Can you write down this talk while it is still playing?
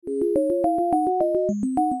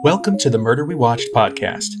Welcome to the Murder We Watched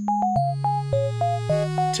podcast.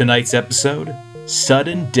 Tonight's episode,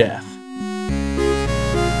 Sudden Death.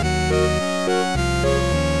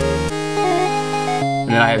 And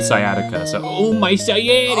then I have sciatica, so my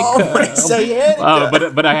sciatica. Oh, my sciatica.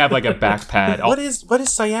 But I have like a back pad. What is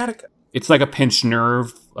sciatica? It's like a pinched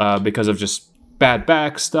nerve because of just bad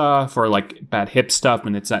back stuff or like bad hip stuff,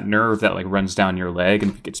 and it's that nerve that like runs down your leg,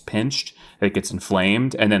 and if it gets pinched, it gets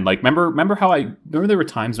inflamed. And then like remember there were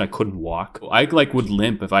times when I couldn't walk. I like would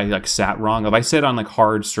limp if I like sat wrong, if I sit on like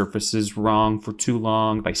hard surfaces wrong for too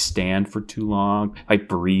long, if I stand for too long, if I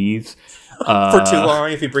breathe for too long,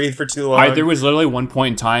 if you breathe for too long. There was literally one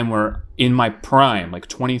point in time where in my prime, like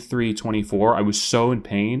 23, 24, I was so in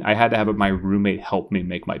pain, I had to have my roommate help me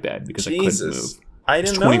make my bed because I couldn't move. I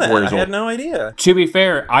didn't know that. I had no idea. To be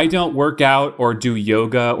fair, I don't work out or do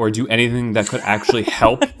yoga or do anything that could actually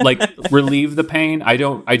help, like relieve the pain. I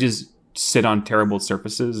just sit on terrible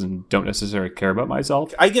surfaces and don't necessarily care about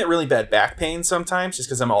myself. I get really bad back pain sometimes just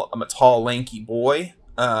because I'm a tall, lanky boy.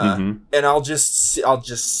 And I'll just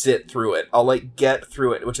sit through it. I'll like get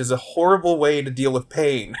through it, which is a horrible way to deal with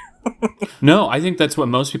pain. No, I think that's what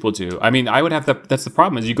most people do. I mean, that's the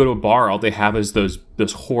problem is you go to a bar, all they have is those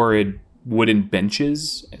horrid wooden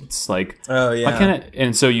benches. It's like, oh yeah,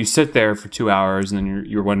 and so you sit there for 2 hours and then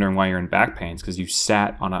you're wondering why you're in back pains because you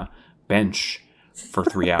sat on a bench for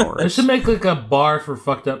 3 hours. They should make like a bar for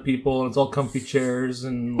fucked up people, and it's all comfy chairs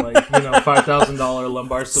and like $5,000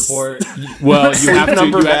 lumbar support. Well, you have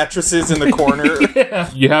mattresses in the corner.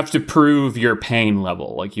 Yeah. You have to prove your pain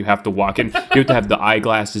level. Like you have to walk in. You have to have the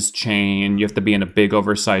eyeglasses chain. You have to be in a big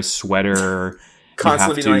oversized sweater.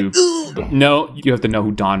 Constantly you have to know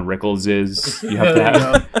who Don Rickles is. You have to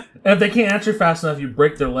have. And if they can't answer fast enough, you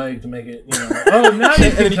break their leg to make it, Oh, now you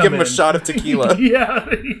and then you give them a shot of tequila. Yeah.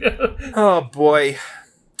 Oh, boy.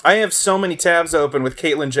 I have so many tabs open with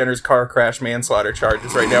Caitlyn Jenner's car crash manslaughter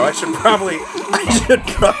charges right now. I should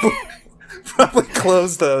probably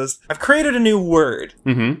close those. I've created a new word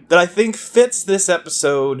that I think fits this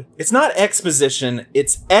episode. It's not exposition,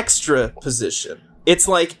 it's extra position. It's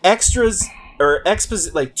like extras or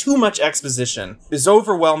like too much exposition is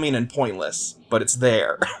overwhelming and pointless, but it's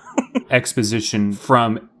there. Exposition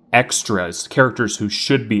from extras, characters who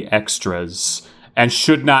should be extras and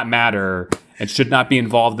should not matter and should not be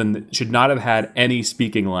involved in, should not have had any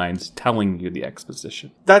speaking lines telling you the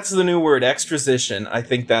exposition. That's the new word, extrasition. I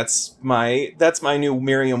think that's my new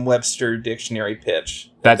Merriam-Webster dictionary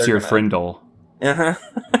pitch. That's your frindle. Uh-huh.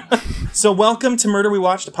 So welcome to Murder We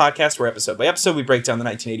Watched, a podcast where episode by episode we break down the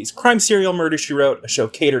 1980s crime serial Murder, She Wrote, a show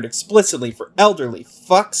catered explicitly for elderly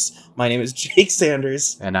fucks. My name is Jake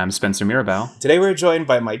Sanders. And I'm Spencer Mirabal. Today we're joined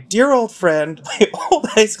by my dear old friend, my old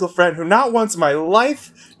high school friend, who not once in my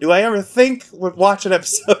life do I ever think would watch an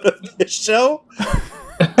episode of this show.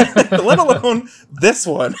 Let alone this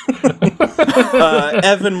one.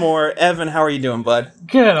 Evan Moore. Evan, how are you doing, bud?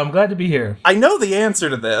 Good, I'm glad to be here. I know the answer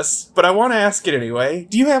to this, but I want to ask it anyway.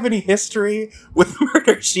 Do you have any history with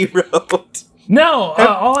Murder, She Wrote? No,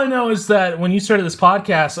 all I know is that when you started this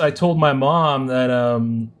podcast, I told my mom that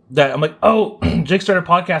I'm like, oh, Jake started a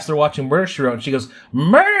podcast, they're watching Murder, She Wrote. And she goes,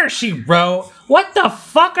 Murder, She Wrote? What the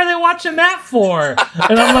fuck are they watching that for?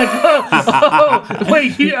 And I'm like,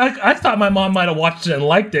 wait, I thought my mom might have watched it and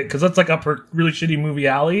liked it, because that's like up her really shitty movie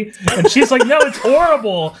alley. And she's like, no, it's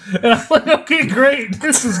horrible. And I'm like, okay, great.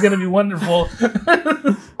 This is going to be wonderful.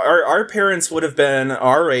 Our parents would have been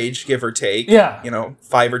our age, give or take. Yeah.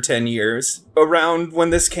 5 or 10 years. Around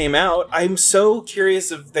when this came out, I'm so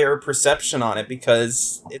curious of their perception on it,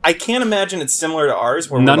 because I can't imagine it's similar to ours.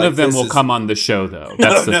 Where none of them will come on the show, though.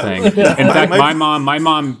 That's the thing. In fact, my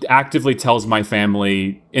mom actively tells my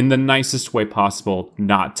family in the nicest way possible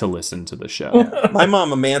not to listen to the show. My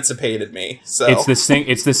mom emancipated me. So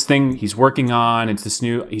it's this thing he's working on.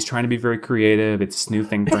 He's trying to be very creative. It's this new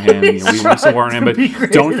thing for him. We support him, but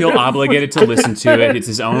don't feel obligated to listen to it. It's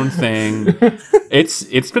his own thing.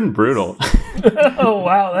 It's been brutal. Oh,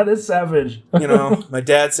 wow, that is savage. My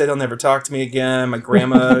dad said he'll never talk to me again. My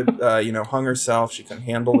grandma, hung herself. She couldn't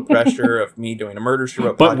handle the pressure of me doing a Murder, She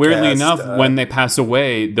Wrote podcast. But weirdly enough, when they pass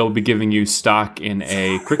away, they'll be giving you stock in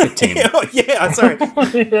a cricket team. Yeah, sorry.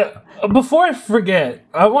 Yeah. Before I forget,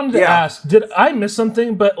 I wanted to ask, did I miss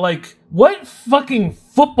something? But what fucking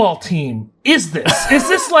football team is this? Is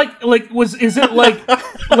this is it like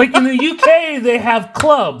in the UK they have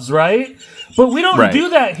clubs, right? But we don't do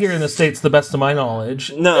that here in the States, to the best of my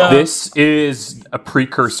knowledge. No. This is a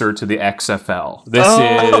precursor to the XFL. That's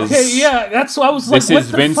what I was like. This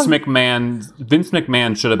is Vince McMahon. Vince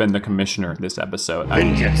McMahon should have been the commissioner in this episode.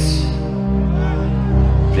 Vengeance.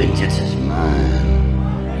 Vengeance is mine.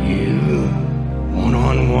 You,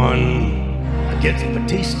 one-on-one.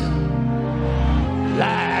 Batista.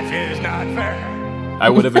 Life is not fair. I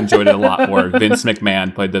would have enjoyed it a lot more if Vince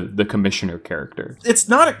McMahon played the commissioner character. It's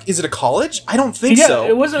not is it a college? I don't think Yeah, so.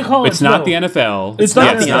 it wasn't a college. It's not no. the NFL. It's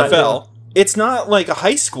not not the NFL. It's not like a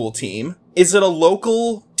high school team. Is it a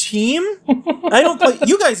local team? I don't play.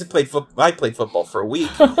 You guys have played football. I played football for a week.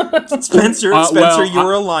 Spencer, you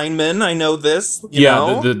were a lineman. I know this. You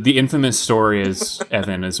know? The infamous story is,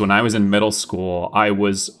 Evan, is when I was in middle school, I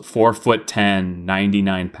was 4'10",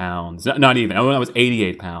 99 pounds. Not even. I was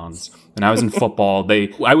 88 pounds. And I was in football.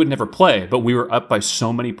 I would never play, but we were up by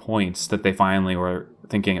so many points that they finally were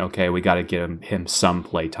thinking, okay, we got to give him some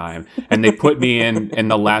play time. And they put me in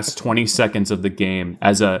the last 20 seconds of the game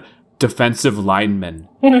as a defensive lineman.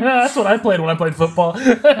 That's what I played when I played football.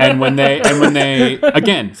 and when they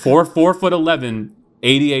again, 4'11",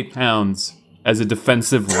 88 pounds as a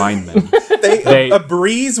defensive lineman. A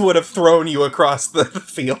breeze would have thrown you across the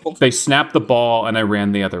field. They snapped the ball and I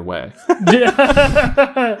ran the other way.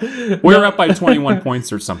 We were up by 21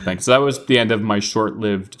 points or something. So that was the end of my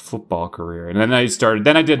short-lived football career. And then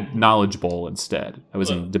I did Knowledge Bowl instead. I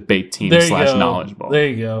was in debate team / Knowledge Bowl. There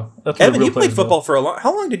you go. That's Evan, you played football for a long.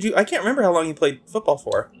 How long did you? I can't remember how long you played football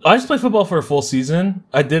for. I just played football for a full season.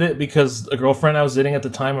 I did it because a girlfriend I was dating at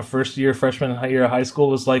the time, a freshman year of high school,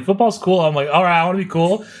 was like, "Football's cool." I'm like, "All right, I want to be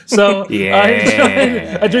cool." So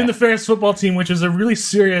I joined the Ferris football team, which is a really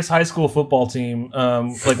serious high school football team,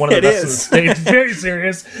 like one of the best in the state. Very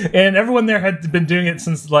serious, and everyone there had been doing it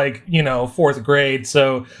since fourth grade.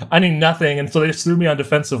 So I knew nothing, and so they just threw me on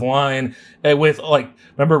defensive line with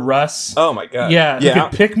remember Russ? Oh my god! Yeah, he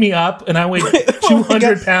could pick me up, and I weighed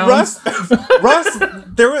 200 pounds. Russ,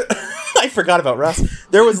 there was. I forgot about Russ.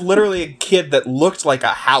 There was literally a kid that looked like a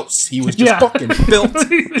house. He was just fucking built.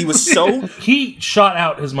 He was so... He shot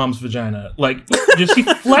out his mom's vagina. He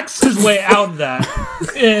flexed his way out of that.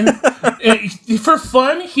 And for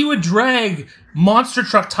fun, he would drag monster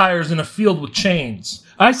truck tires in a field with chains.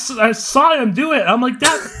 I saw him do it. I'm like,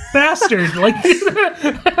 that bastard.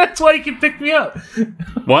 That's why he can pick me up.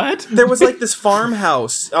 What? There was this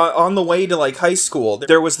farmhouse on the way to high school.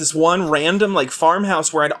 There was this one random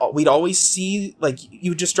farmhouse where we'd always see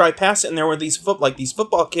you would just drive past it, and there were these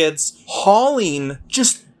football kids hauling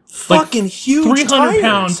just fucking huge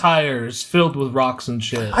 300-pound tires filled with rocks and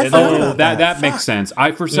shit. That makes sense.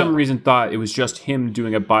 I for some reason thought it was just him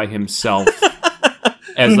doing it by himself.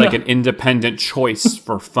 As an independent choice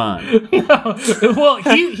for fun. No. Well,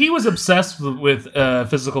 he was obsessed with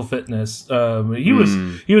physical fitness. He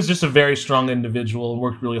was just a very strong individual and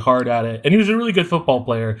worked really hard at it. And he was a really good football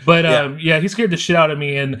player. But he scared the shit out of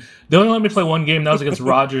me. And they only let me play one game. That was against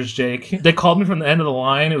Rogers, Jake. They called me from the end of the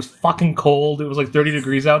line. It was fucking cold. It was 30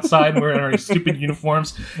 degrees outside. And we were in our stupid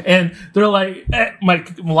uniforms. And they're like, my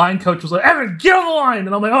line coach was like, "Evan, get on the line."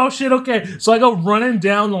 And I'm like, "Oh shit, okay." So I go running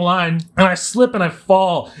down the line and I slip and I fall.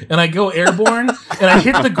 And I go airborne, and I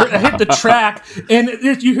hit the track, and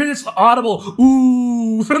you hear this audible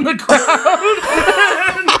 "ooh" from the crowd,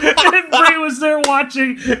 and Bray was there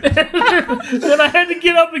watching, and I had to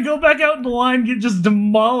get up and go back out in the line, get just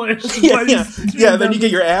demolished. Then you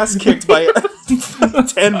get your ass kicked by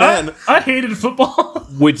 10 men. I hated football.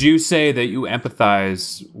 Would you say that you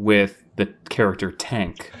empathize with the character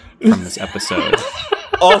Tank from this episode?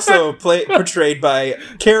 Also portrayed by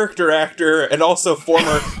character actor and also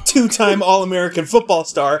former 2-time All-American football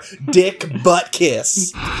star Dick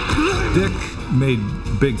Butkus. Dick made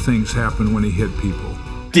big things happen when he hit people.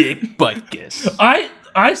 Dick Butkus.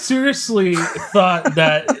 I seriously thought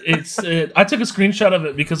that I took a screenshot of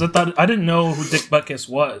it because I didn't know who Dick Butkus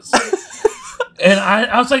was. And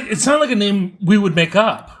I was like, it sounded like a name we would make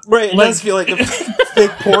up. Right, it does feel like a big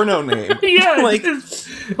porno name. Yeah,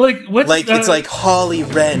 it's like Holly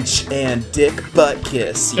Wrench and Dick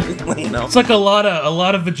Butkus. It's like a lot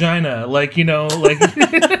of vagina,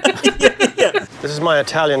 This is my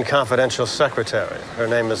Italian confidential secretary. Her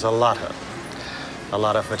name is Alata.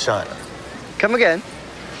 Alata Vagina. Come again?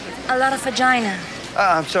 A lot of vagina.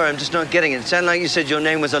 I'm sorry, I'm just not getting it. It sounded like you said your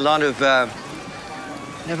name was a lot of,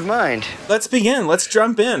 never mind. Let's begin. Let's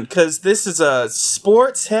jump in, because this is a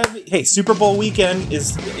sports-heavy... Hey, Super Bowl weekend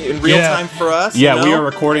is in real time for us. Yeah, we are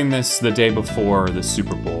recording this the day before the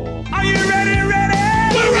Super Bowl. Are you ready?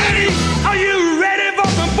 We're ready! Are you ready for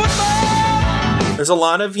some football? There's a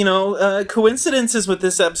lot of, coincidences with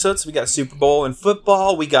this episode. So we got Super Bowl and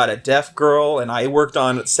football. We got a deaf girl, and I worked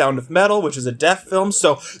on Sound of Metal, which is a deaf film.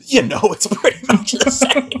 So, it's pretty much the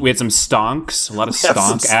same. We had some stonks, a lot of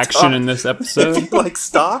stonk action in this episode. If you like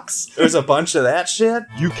stocks, there's a bunch of that shit.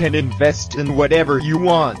 You can invest in whatever you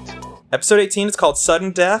want. Episode 18 is called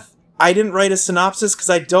Sudden Death. I didn't write a synopsis because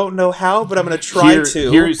I don't know how, but I'm going to try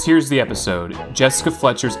to. Here's the episode. Jessica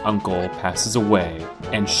Fletcher's uncle passes away,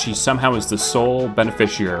 and she somehow is the sole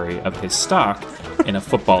beneficiary of his stock in a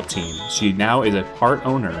football team. She now is a part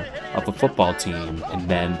owner of a football team, and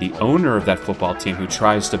then the owner of that football team, who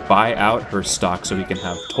tries to buy out her stock so he can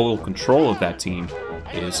have total control of that team,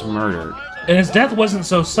 is murdered. And his death wasn't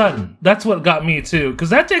so sudden. That's what got me too, because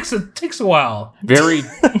that takes a while. Very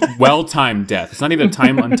well-timed death. It's not even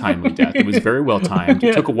a untimely death. It was very well-timed.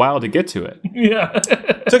 It took a while to get to it. Yeah.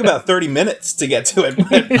 It took about 30 minutes to get to it.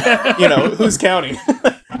 But, who's counting?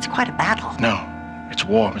 It's quite a battle. No, it's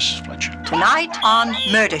war, Mrs. Fletcher. Tonight on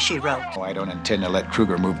Murder, She Wrote. Oh, I don't intend to let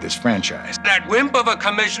Kruger move this franchise. That wimp of a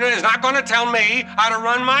commissioner is not going to tell me how to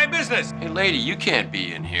run my business. Hey, lady, you can't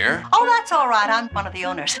be in here. Oh, that's all right. I'm one of the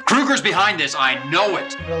owners. Kruger's behind this. I know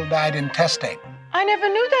it. Phil died intestate. I never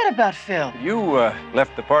knew that about Phil. You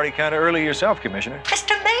left the party kind of early yourself, Commissioner.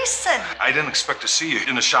 Mr. Mason. I didn't expect to see you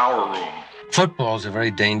in the shower room. Football's a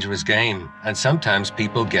very dangerous game, and sometimes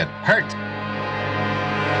people get hurt.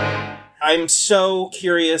 I'm so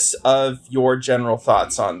curious of your general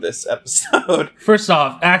thoughts on this episode. First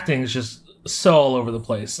off, acting is just so all over the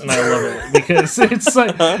place, and I love it because it's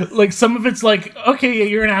like some of it's like, okay, yeah,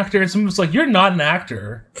 you're an actor, and some of it's like, you're not an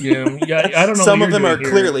actor. Yeah, I don't know. Some of them are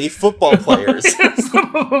clearly football players.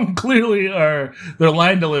 Some of them clearly are. Their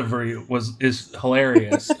line delivery is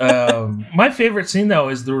hilarious. My favorite scene though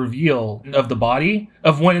is the reveal of the body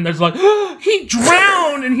of when there's like, oh, he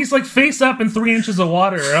drowned, and he's like face up in 3 inches of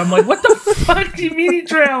water. And I'm like, what the fuck do you mean he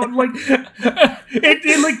drowned? Like,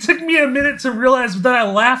 it like took me a minute to realize, but then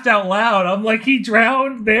I laughed out loud. I'm like, he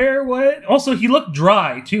drowned there? What? Also, he looked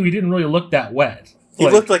dry too. He didn't really look that wet. He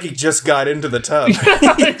looked like he just got into the tub.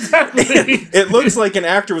 Yeah, exactly. It looks like an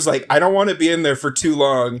actor was like, I don't want to be in there for too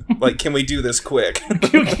long. Like, can we do this quick?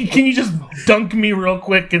 Can you just dunk me real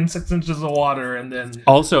quick in 6 inches of water and then...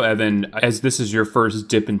 Also, Evan, as this is your first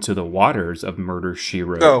dip into the waters of Murder, She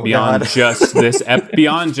Wrote, beyond just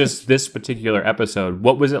this particular episode,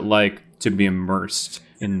 what was it like to be immersed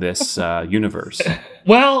in this universe?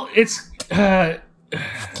 Well, it's...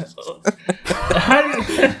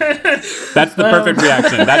 That's the perfect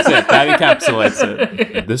reaction. That's it. That encapsulates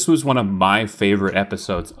it. This was one of my favorite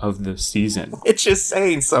episodes of the season. It's just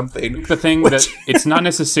saying something. The thing that it's not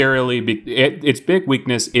necessarily its big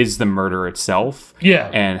weakness is the murder itself. Yeah.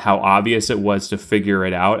 And how obvious it was to figure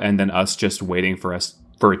it out, and then us just waiting for it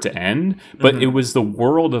to end. But it was the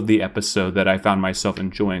world of the episode that I found myself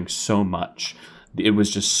enjoying so much. It was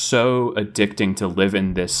just so addicting to live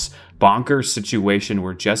in this bonkers situation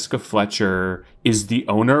where Jessica Fletcher is the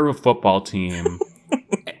owner of a football team.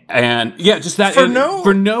 And yeah, just that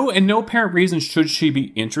for no apparent reason should she be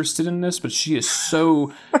interested in this, but she is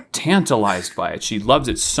so tantalized by it. She loves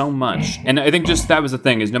it so much. And I think just that was the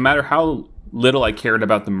thing, is no matter how little I cared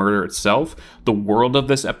about the murder itself, the world of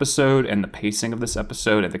this episode and the pacing of this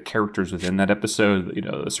episode and the characters within that episode,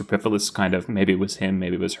 the superfluous kind of, maybe it was him,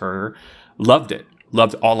 maybe it was her, loved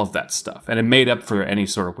all of that stuff, and it made up for any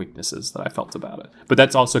sort of weaknesses that I felt about it. But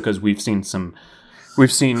that's also because we've seen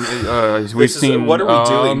what are we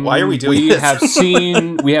doing? Why are we doing this?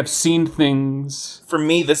 We have seen things. For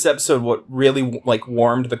me, this episode, what really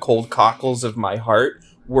warmed the cold cockles of my heart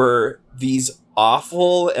were these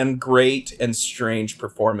awful and great and strange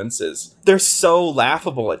performances. They're so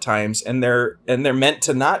laughable at times, and they're meant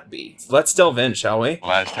to not be. Let's delve in, shall we?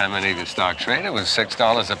 Last time any of your stock traded was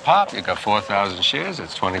 $6 a pop. You got 4,000 shares.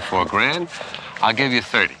 It's 24 grand. I'll give you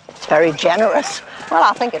 30. It's very generous. Well,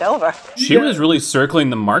 I'll think it over. She was really circling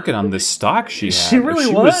the market on this stock she had. She really was.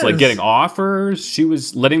 She was like getting offers. She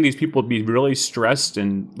was letting these people be really stressed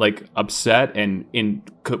and like upset and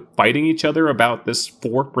fighting each other about this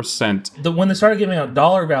 4%. When they started giving out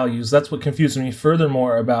dollar values, that's what confused me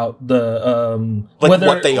furthermore about the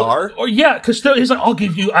what they are. Or yeah, because he's like,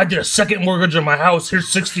 I did a second mortgage on my house.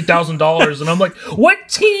 Here's $60,000, and I'm like, what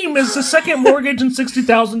team is the second mortgage and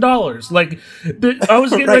 $60,000? Like, I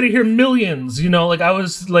was getting ready to hear millions. Like I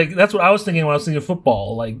was like, that's what I was thinking when I was thinking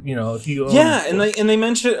football. Like, if you and they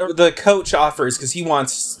mentioned the coach offers because he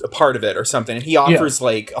wants a part of it or something, and he offers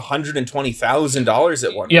like $120,000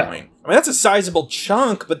 at one point. I mean, that's a sizable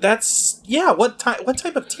chunk, but that's what type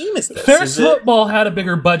of team is this? Ferris Football had a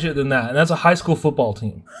bigger budget than that, and that's a high school football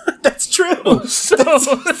team. That's true. So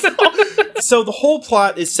the whole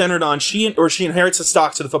plot is centered on she inherits the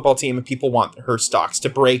stocks of the football team, and people want her stocks to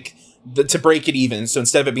break it even. So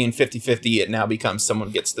instead of it being 50-50, it now becomes someone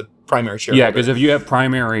gets the primary share. Yeah, because if you have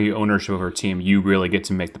primary ownership of a team, you really get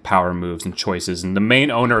to make the power moves and choices. And the main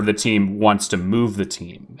owner of the team wants to move the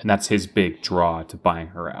team. And that's his big draw to buying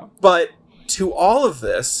her out. But to all of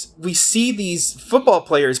this, we see these football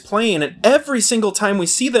players playing, and every single time we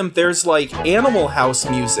see them, there's like Animal House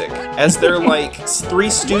music as they're like Three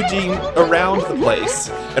Stooging around the place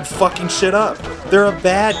and fucking shit up. They're a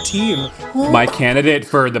bad team. My candidate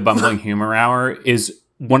for the Bumbling Humor Hour is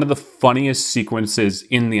one of the funniest sequences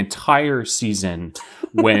in the entire season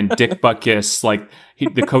when Dick Butkus, like,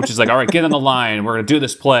 the coach is like, all right, get on the line. We're going to do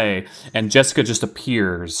this play. And Jessica just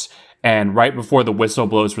appears. And right before the whistle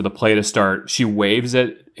blows for the play to start, she waves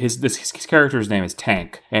at his character's name is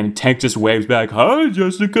Tank. And Tank just waves back, hi,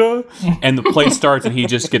 Jessica. And the play starts and he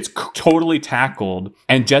just gets totally tackled.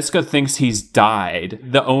 And Jessica thinks he's died.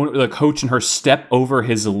 The coach and her step over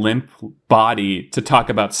his limp body to talk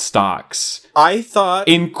about stocks. I thought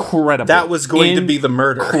incredible. That was going to be the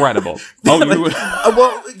murder. Incredible.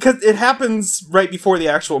 Well, because it happens right before the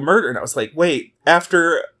actual murder. And I was like, wait,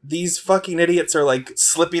 after these fucking idiots are like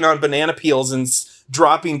slipping on banana peels and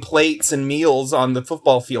dropping plates and meals on the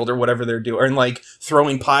football field or whatever they're doing, and like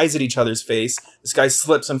throwing pies at each other's face, this guy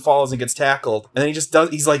slips and falls and gets tackled, and then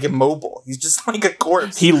he's like immobile. He's just like a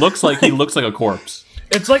corpse. He looks like a corpse.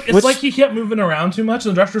 It's like he kept moving around too much,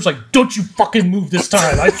 and the director's like, "Don't you fucking move this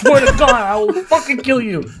time! I swear to God, I will fucking kill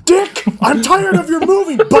you, Dick! I'm tired of your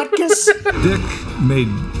moving, Butkus." Dick made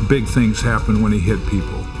big things happen when he hit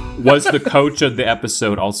people. Was the coach of the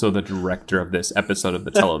episode also the director of this episode of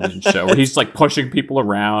the television show, where he's like pushing people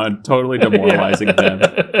around, totally demoralizing them?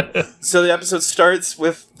 So the episode starts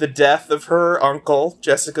with the death of her uncle,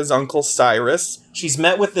 Jessica's uncle Cyrus. She's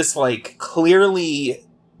met with this like clearly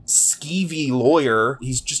skeevy lawyer.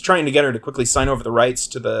 He's just trying to get her to quickly sign over the rights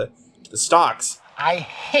to the stocks. I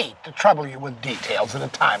hate to trouble you with details at a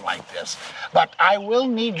time like this, but I will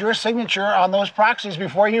need your signature on those proxies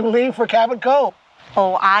before you leave for Cabot Cove.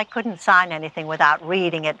 Oh, I couldn't sign anything without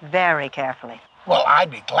reading it very carefully. Well, I'd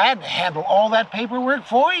be glad to handle all that paperwork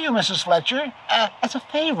for you, Mrs. Fletcher. As a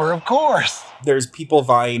favor, of course. There's people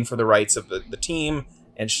vying for the rights of the team,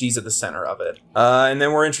 and she's at the center of it. And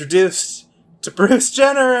then we're introduced to Bruce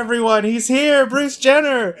Jenner, everyone. He's here, Bruce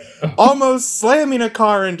Jenner, almost slamming a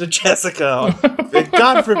car into Jessica.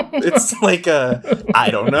 It's like I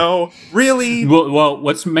don't know, really. Well,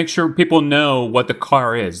 let's make sure people know what the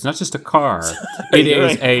car is. It's not just a car. It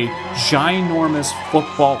is a ginormous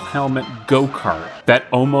football helmet go-kart that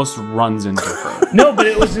almost runs into her. No, but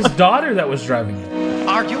it was his daughter that was driving it.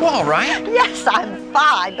 Are you all right? Yes, I'm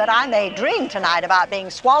fine, but I may dream tonight about being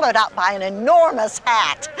swallowed up by an enormous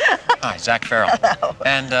hat. Hi, Zach Farrell. Hello.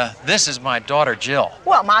 And this is my daughter, Jill.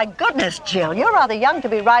 Well, my goodness, Jill, you're rather young to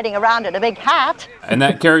be riding around in a big hat. And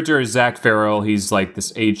that character is Zach Farrell. He's like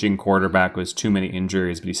this aging quarterback with too many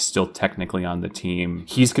injuries, but he's still technically on the team.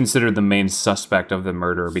 He's considered the main suspect of the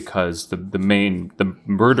murder because the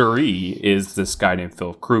murderee is this guy named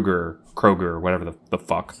Phil Kroger, whatever the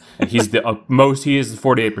fuck. And he's he is the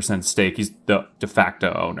 48% stake. He's the de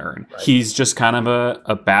facto owner. And he's just kind of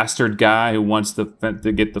a bastard guy who wants to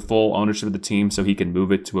get the full ownership of the team so he can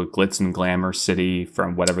move it to a glitz and glamour city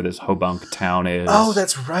from whatever this Hobunk town is. Oh,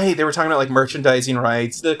 that's right. They were talking about like merchandising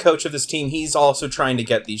rights. The coach of this team, he's also trying to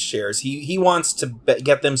get these shares. He wants to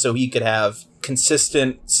get them so he could have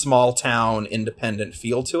consistent small town independent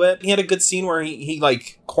feel to it. He had a good scene where he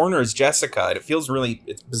like corners Jessica, and it feels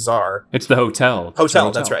it's bizarre. It's the hotel.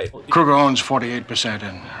 That's right. Kruger owns 48%,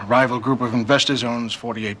 and a rival group of investors owns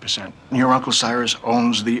 48%. Your Uncle Cyrus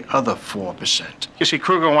owns the other 4%. You see,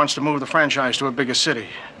 Kruger wants to move the franchise to a bigger city.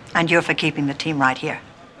 And you're for keeping the team right here.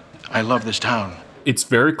 I love this town. It's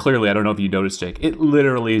very clearly, I don't know if you noticed, Jake, it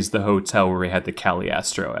literally is the hotel where we had the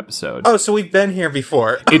Caliastro episode. Oh, so we've been here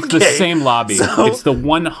before. It's the same lobby. It's the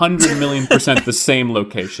 100 million % the same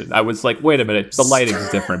location. I was like, wait a minute, the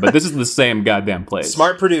lighting's different, but this is the same goddamn place.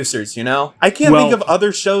 Smart producers, you know? I can't think of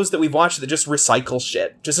other shows that we've watched that just recycle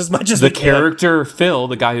shit just as much as the character Phil,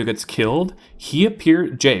 the guy who gets killed, he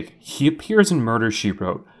appears in Murder, She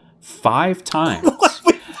Wrote 5 times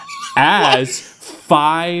as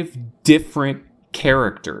 5 different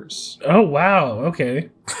characters. Oh, wow. Okay.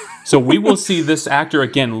 So we will see this actor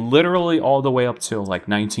again literally all the way up till like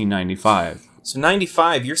 1995. So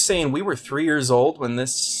 95, you're saying we were 3 years old when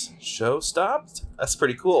this show stopped? That's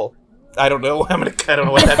pretty cool. I don't know. I don't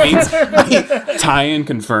know what that means. Tie-in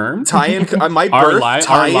confirmed. Tie-in. My birth.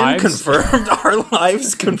 Tie-in confirmed. Our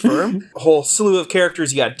lives confirmed. A whole slew of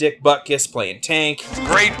characters. You got Dick Butkus playing Tank.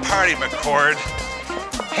 Great party, McCord.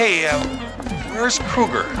 Hey, where's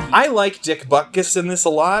Kruger? I like Dick Butkus in this a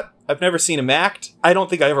lot. I've never seen him act. I don't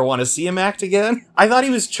think I ever want to see him act again. I thought he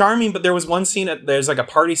was charming, but there was one scene there's like a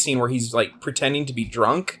party scene where he's like pretending to be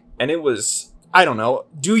drunk, and it was I don't know,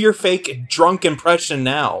 do your fake drunk impression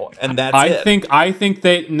now, and that's it. I think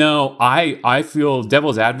I feel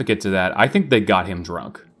devil's advocate to that. I think they got him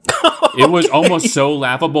drunk. It was almost so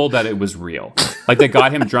laughable that it was real. Like they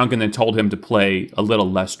got him drunk and then told him to play a little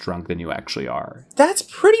less drunk than you actually are. That's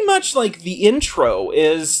pretty much like the intro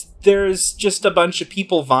is there's just a bunch of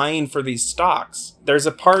people vying for these stocks. There's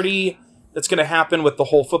a party that's going to happen with the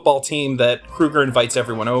whole football team that Kruger invites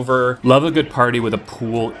everyone over. Love a good party with a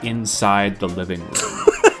pool inside the living room.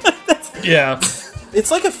 Yeah. It's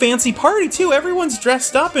like a fancy party, too. Everyone's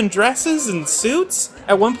dressed up in dresses and suits.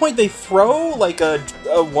 At one point, they throw, like, a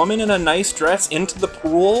woman in a nice dress into the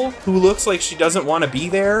pool who looks like she doesn't want to be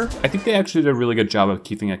there. I think they actually did a really good job of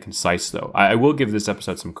keeping it concise, though. I will give this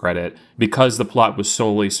episode some credit. Because the plot was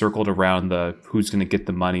solely circled around the who's going to get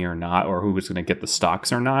the money or not, or who was going to get the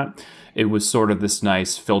stocks or not, it was sort of this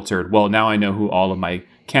nice filtered, well, now I know who all of my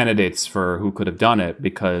candidates for who could have done it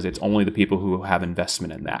because it's only the people who have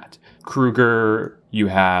investment in that. Kruger, you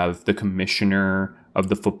have the commissioner of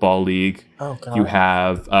the football league. Oh, God. You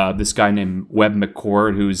have this guy named Webb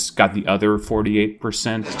McCord who's got the other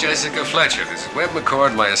 48%. It's Jessica Fletcher. This is Webb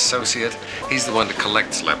McCord, my associate. He's the one that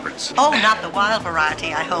collects leopards. Oh, not the wild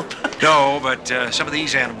variety, I hope. No, but some of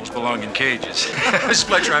these animals belong in cages. Miss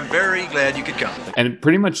Fletcher, I'm very glad you could come. And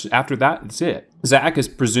pretty much after that, that's it. Zach is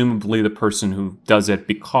presumably the person who does it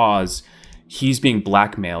because he's being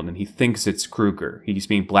blackmailed and he thinks it's Kruger. He's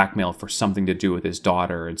being blackmailed for something to do with his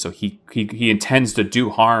daughter. And so he intends to do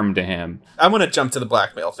harm to him. I want to jump to the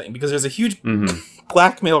blackmail thing because there's a huge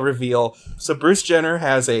blackmail reveal. So Bruce Jenner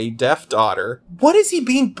has a deaf daughter. What is he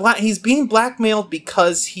being he's being blackmailed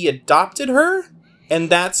because he adopted her? And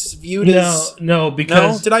that's viewed as... No,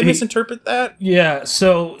 because... No? Did I misinterpret that? Yeah,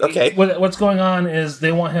 so... Okay. What's going on is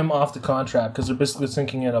they want him off the contract because they're basically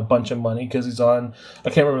sinking in a bunch of money because he's on... I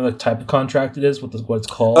can't remember the type of contract it is, what it's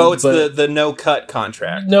called. Oh, it's the no-cut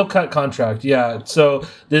contract. No-cut contract, yeah. So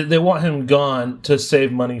they want him gone to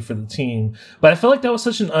save money for the team. But I feel like that was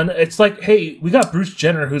such an... It's like, hey, we got Bruce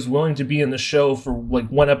Jenner who's willing to be in the show for like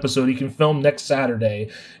one episode. He can film next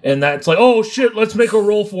Saturday. And that's like, oh, shit, let's make a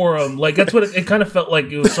role for him. Like, that's what it kind of felt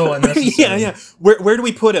like. It was so unnecessary. Yeah. Where do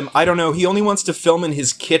we put him? I don't know. He only wants to film in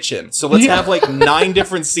his kitchen. So let's have like 9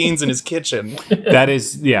 different scenes in his kitchen. That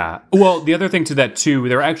is, yeah. Well, the other thing to that too,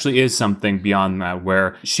 there actually is something beyond that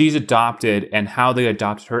where she's adopted and how they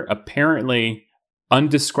adopted her apparently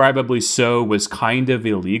undescribably so was kind of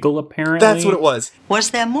illegal, apparently. That's what it was.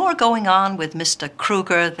 Was there more going on with Mr.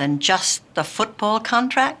 Kruger than just the football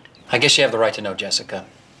contract? I guess you have the right to know, Jessica.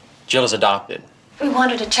 Jill is adopted. We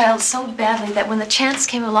wanted a child so badly that when the chance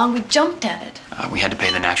came along, we jumped at it. We had to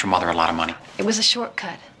pay the natural mother a lot of money. It was a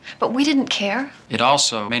shortcut, but we didn't care. It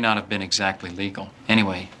also may not have been exactly legal.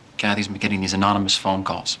 Anyway, Kathy's been getting these anonymous phone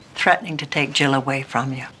calls. Threatening to take Jill away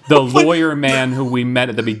from you. The lawyer man who we met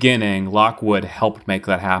at the beginning, Lockwood, helped make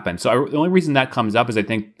that happen. So the only reason that comes up is I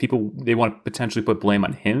think they want to potentially put blame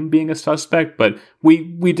on him being a suspect, but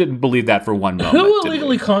we didn't believe that for one moment. Who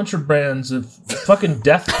illegally contrabands a fucking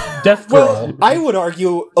deaf girl? Well, I would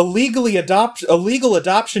argue illegal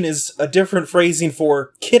adoption is a different phrasing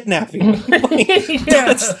for kidnapping.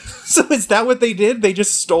 So is that what they did? They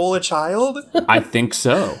just stole a child? I think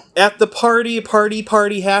so. At the party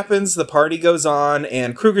happens, the party goes on,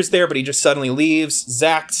 and Kruger's there, but he just suddenly leaves.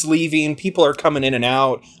 Zach's leaving, people are coming in and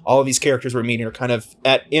out. All of these characters we're meeting are kind of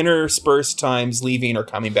at interspersed times leaving or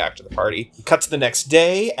coming back to the party. Cut to the next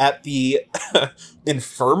day at the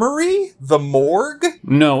infirmary? The morgue?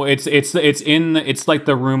 No, it's like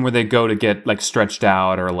the room where they go to get like stretched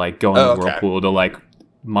out or like go in the whirlpool to like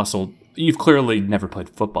muscle. You've clearly never played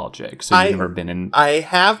football, Jake, so you've never been in... I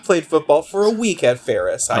have played football for a week at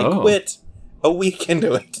Ferris. I quit a week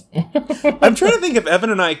into it. I'm trying to think if Evan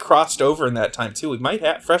and I crossed over in that time, too. We might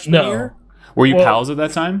have freshman year. Were you pals at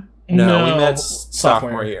that time? No, we met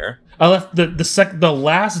sophomore year. I left the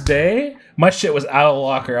last day. My shit was out of the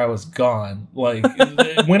locker. I was gone. Like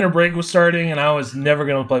winter break was starting, and I was never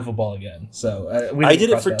going to play football again. So I did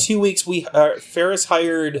it for 2 weeks. Ferris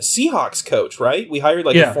hired Seahawks coach, right? We hired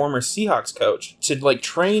a former Seahawks coach to like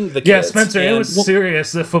train the kids. Yeah, Spencer. It was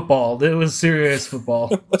serious football. It was serious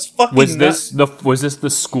football. It was fucking. Was this the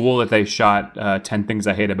school that they shot 10 Things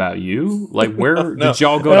I Hate About You? Like where did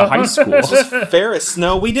y'all go to high school? Ferris.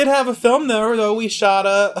 No, we did have a film there though. We shot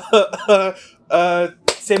a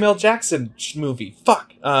Samuel Jackson movie.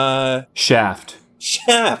 Fuck. Shaft.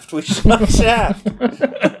 We shot Shaft.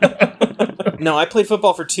 No, I played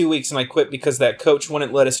football for 2 weeks and I quit because that coach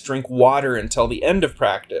wouldn't let us drink water until the end of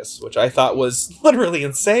practice, which I thought was literally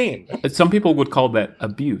insane. Some people would call that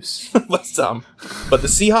abuse. But the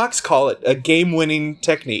Seahawks call it a game-winning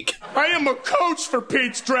technique. I am a coach for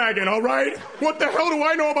Pete's Dragon, all right? What the hell do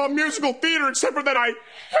I know about musical theater except for that I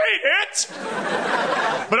hate it?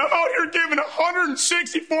 But I'm out here giving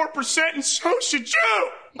 164%, and so should you.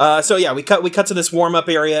 So yeah, we cut to this warm-up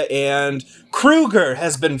area, and Kruger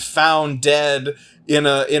has been found dead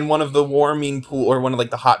in one of the warming pool, or one of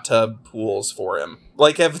like the hot tub pools for him.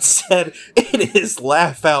 Like Evan said, it is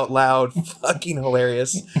laugh out loud fucking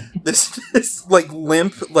hilarious. This like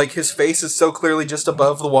limp, like his face is so clearly just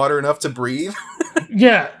above the water enough to breathe.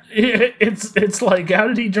 Yeah, it's like, how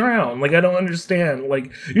did he drown? Like, I don't understand.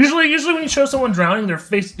 Like, usually when you show someone drowning, they're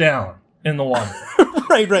face down in the water.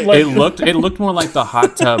 Right. Like, it looked more like the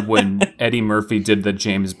hot tub when Eddie Murphy did the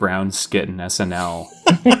James Brown skit in SNL.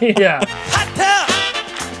 Yeah. Hot tub!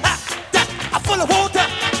 I'm full of water!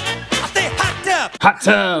 I say hot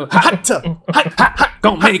tub! Hot tub!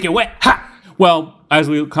 Gonna make it wet! Hot! Well, as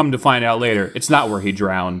we come to find out later, it's not where he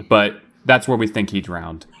drowned, but that's where we think he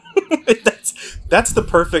drowned. That's the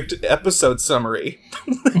perfect episode summary.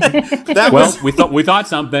 We thought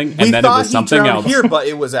something, and then it was something else here, but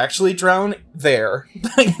it was actually drowned there.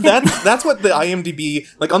 That's what the IMDb,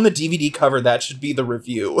 like on the DVD cover, that should be the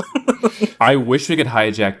review. I wish we could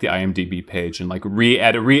hijack the IMDb page and like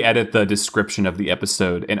re-edit the description of the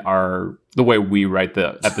episode in the way we write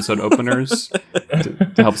the episode openers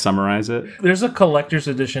to help summarize it. There's a collector's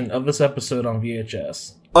edition of this episode on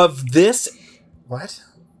VHS. Of this, what?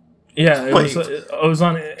 Yeah, it was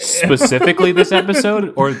on specifically this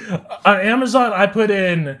episode, or on Amazon. I put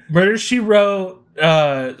in Murder, She Wrote,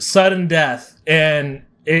 Sudden Death, and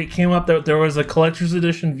it came up that there was a collector's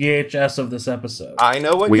edition VHS of this episode. I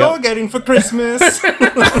know what you're getting for Christmas.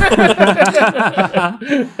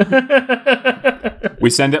 We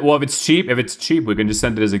send it. Well, if it's cheap, we can just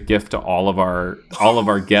send it as a gift to all of our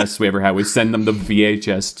guests we ever had. We send them the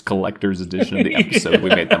VHS collector's edition of the episode we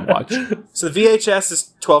made them watch. So the VHS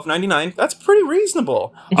is $12.99. That's pretty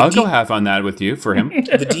reasonable. I'll go half on that with you for him.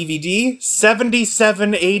 The DVD,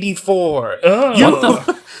 $77.84. Oh, what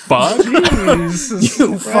the fuck? You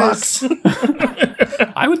fucks.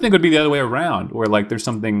 I would think it would be the other way around, where like there's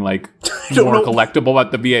something like more collectible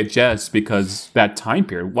about the VHS because that time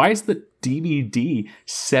period. Why is the DVD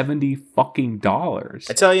 $70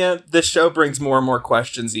 I tell you, this show brings more and more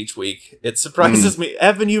questions each week. It surprises me.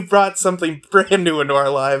 Evan, you brought something brand new into our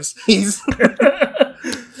lives. These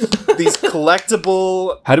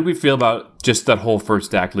collectible... How did we feel about just that whole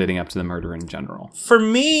first act leading up to the murder in general? For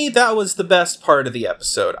me, that was the best part of the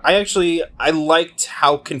episode. I liked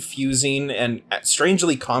how confusing and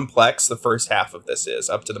strangely complex the first half of this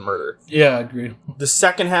is up to the murder. Yeah, I agree. The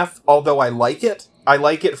second half, although I like it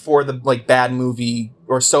for the like bad movie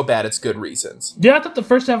or so bad it's good reasons. Yeah, I thought the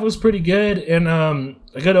first half was pretty good, and a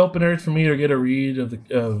good opener for me to get a read of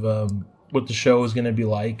what the show was going to be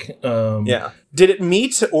like. Yeah. Did it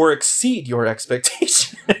meet or exceed your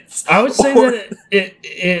expectations? I would say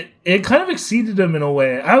that it kind of exceeded them in a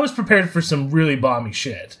way. I was prepared for some really bomby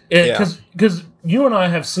shit. Because you and I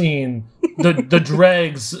have seen the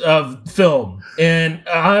dregs of film, and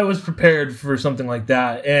I was prepared for something like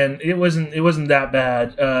that, and it wasn't that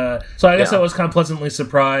bad. So I guess I was kind of pleasantly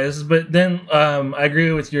surprised. But then I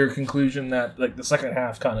agree with your conclusion that like the second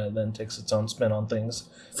half kind of then takes its own spin on things.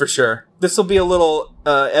 For sure. This will be a little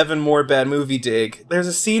Evan Moore bad movie dig. There's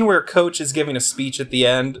a scene where Coach is giving a speech at the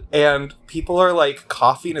end, and people are like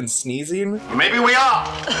coughing and sneezing. Maybe we are.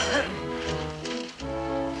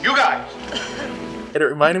 You guys. And it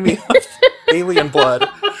reminded me of Alien Blood.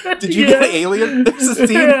 Did you get Alien? There's a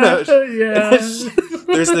scene. There's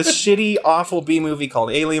this shitty, awful B movie called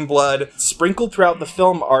Alien Blood. Sprinkled throughout the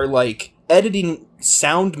film are like editing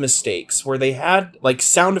sound mistakes where they had like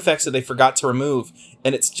sound effects that they forgot to remove,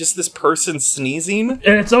 and it's just this person sneezing, and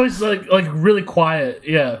it's always like really quiet.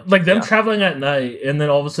 Like them traveling at night, and then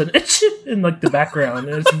all of a sudden it's in like the background,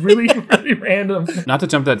 and it's really really random. Not to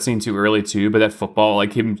jump that scene too early too, but that football,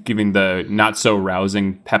 like him giving the not so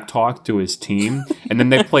rousing pep talk to his team, and then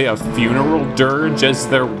they play a funeral dirge as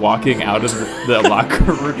they're walking out of the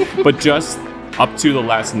locker room, but just up to the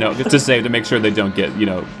last note, just to say, to make sure they don't get,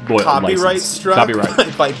 copyright struck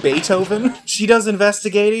by Beethoven. She does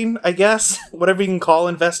investigating, I guess. Whatever you can call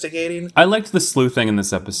investigating. I liked the sleuthing in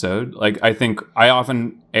this episode. Like, I think I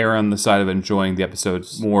often err on the side of enjoying the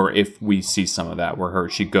episodes more if we see some of that, where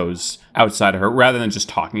she goes outside of her, rather than just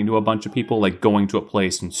talking to a bunch of people, like going to a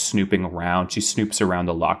place and snooping around. She snoops around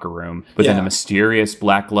the locker room, but then a mysterious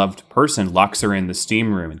black-gloved person locks her in the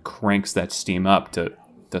steam room and cranks that steam up to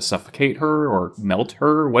to suffocate her or melt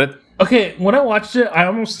her. Okay, when I watched it, I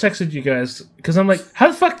almost texted you guys because I'm like, "How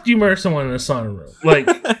the fuck did you murder someone in a sauna room?"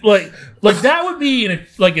 Like that would be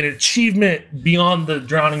an achievement beyond the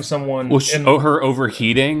drowning someone. Well, her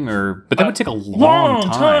overheating, but that would take a long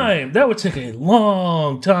time. That would take a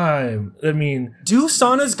long time. I mean, do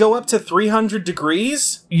saunas go up to 300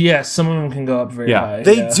 degrees? Yes, some of them can go up very high.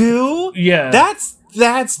 They do. Yeah,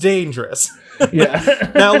 that's dangerous.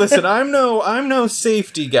 Yeah. Now listen, I'm no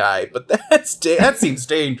safety guy, but that seems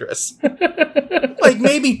dangerous. Like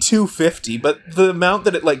maybe 250, but the amount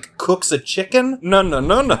that it like cooks a chicken? No.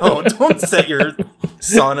 Don't set your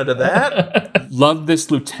sauna to that. Love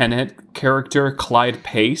this lieutenant character, Clyde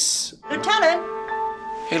Pace. Lieutenant?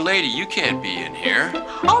 Hey, lady, you can't be in here.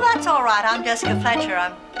 Oh, that's all right. I'm Jessica Fletcher.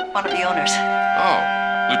 I'm one of the owners.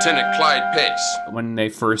 Oh, Lieutenant Clyde Pace. When they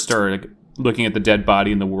first started looking at the dead body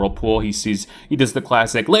in the whirlpool, he does the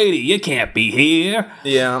classic, "Lady, you can't be here."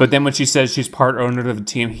 Yeah. But then when she says she's part owner of the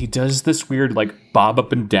team, he does this weird like bob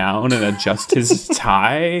up and down and adjust his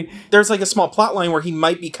tie. There's like a small plot line where he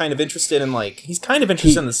might be kind of interested in he's kind of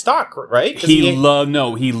interested in the stock, right? He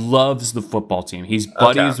loves the football team. He's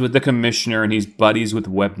buddies with the commissioner and he's buddies with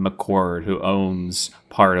Webb McCord, who owns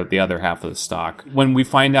part of the other half of the stock. When we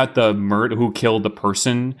find out the murder who killed the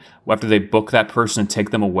person, after they book that person and take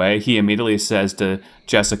them away, he immediately says to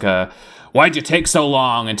Jessica, "Why'd you take so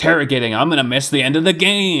long interrogating? I'm going to miss the end of the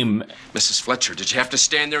game." Mrs. Fletcher, did you have to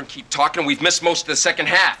stand there and keep talking? We've missed most of the second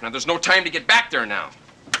half. Now there's no time to get back there now.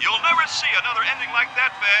 You'll never see another ending like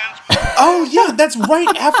that, fans. Oh, yeah, that's right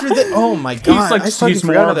after the... Oh, my God. He's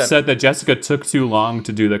more upset that Jessica took too long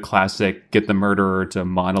to do the classic get the murderer to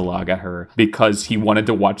monologue at her because he wanted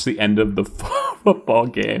to watch the end of the football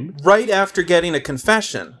game. Right after getting a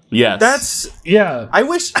confession. Yes. I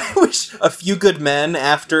wish A Few Good Men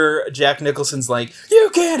after Jack Nicholson's like, "You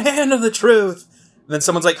can't handle the truth." And then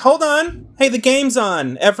someone's like, "Hold on. Hey, the game's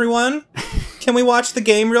on, everyone. Can we watch the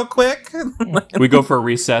game real quick?" We go for a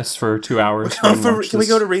recess for 2 hours. Can we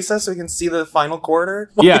go to recess so we can see the final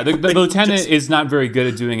quarter? Yeah, the lieutenant is not very good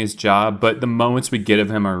at doing his job, but the moments we get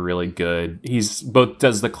of him are really good. He's both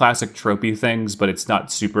does the classic tropey things, but it's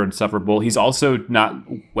not super insufferable. He's also not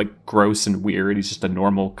like gross and weird. He's just a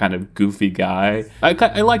normal kind of goofy guy.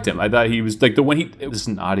 I liked him. I thought he was like it was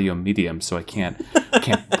an audio medium, so I can't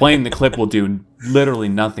playing the clip will do literally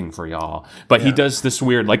nothing for y'all. But he does this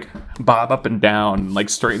weird like bob up and down, like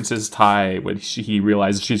straightens his tie when he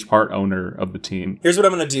realizes she's part owner of the team. Here's what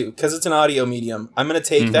I'm going to do, because it's an audio medium. I'm going to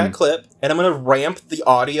take that clip, and I'm going to ramp the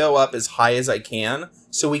audio up as high as I can,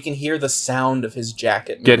 so we can hear the sound of his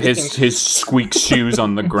jacket. Get his squeak shoes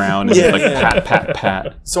on the ground and pat, pat,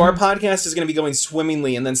 pat. So our podcast is going to be going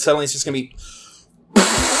swimmingly, and then suddenly it's just going to be...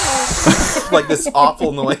 like this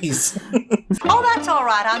awful noise. Oh, that's all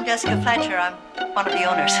right. I'm Jessica Fletcher. I'm one of the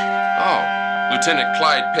owners. Oh, Lieutenant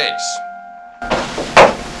Clyde Pace.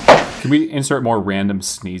 Can we insert more random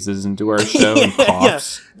sneezes into our show and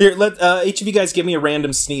coughs? Yeah. Here, let each of you guys give me a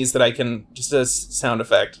random sneeze that I can just a sound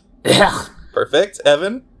effect. Perfect,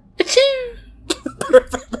 Evan.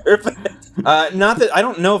 Perfect. Not that I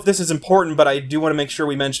don't know if this is important, but I do want to make sure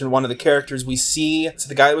we mention one of the characters we see. It's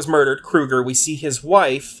the guy that was murdered, Kruger. We see his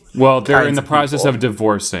wife. Well, they're in the process of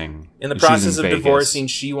divorcing. In the process of divorcing,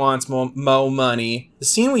 she wants more money. The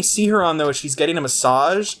scene we see her on, though, is she's getting a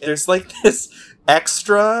massage. There's like this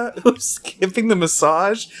extra who's giving the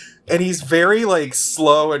massage, and he's very like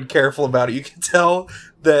slow and careful about it. You can tell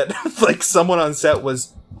that like someone on set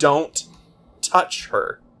was, "Don't touch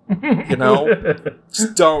her." You know,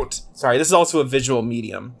 just don't. Sorry, this is also a visual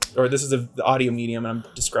medium, or this is the audio medium, and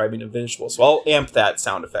I'm describing a visual. So I'll amp that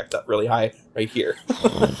sound effect up really high right here.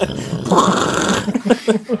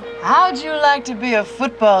 How'd you like to be a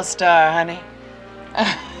football star, honey?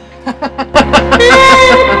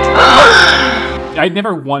 I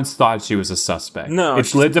never once thought she was a suspect. No,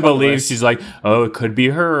 it's led to believe she's like, "Oh, it could be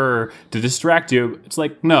her to distract you." It's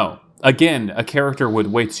like, no. Again, a character with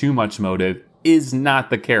way too much motive is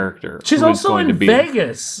not the character. She's also in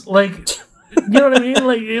Vegas. Like, you know what I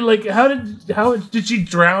mean? Like how did she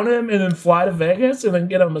drown him and then fly to Vegas and then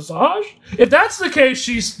get a massage? If that's the case,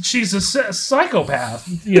 she's a psychopath.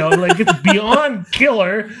 You know, like it's beyond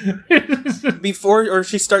killer. Before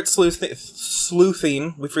she starts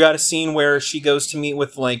sleuthing, we forgot a scene where she goes to meet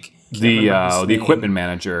with like the equipment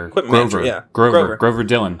manager, Grover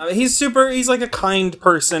Dillon. He's like a kind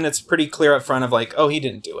person. It's pretty clear up front of like, oh, he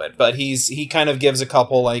didn't do it, but he kind of gives a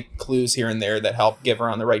couple like clues here and there that help give her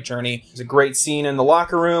on the right journey. There's a great scene in the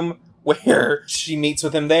locker room where she meets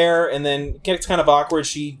with him there, and then it gets kind of awkward.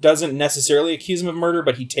 She doesn't necessarily accuse him of murder,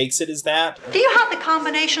 but he takes it as that. Do you have the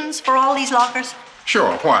combinations for all these lockers?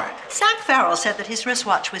 Sure, why? Zach Farrell said that his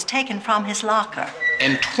wristwatch was taken from his locker.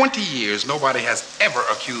 In 20 years, nobody has ever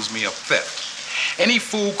accused me of theft. Any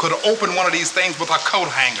fool could open one of these things with a coat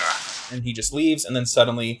hanger. And he just leaves, and then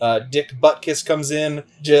suddenly Dick Buttkiss comes in,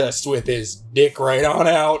 just with his dick right on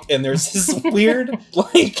out, and there's this weird,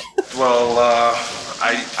 like... Well,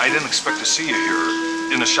 I didn't expect to see you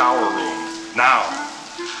here in the shower room. Now.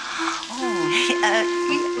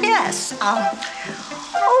 Oh, yes.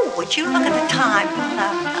 Oh, would you look at the time?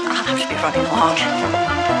 I'll have to be running along.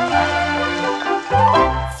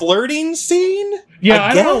 Flirting scene? Yeah,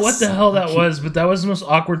 I don't know what the hell that was, but that was the most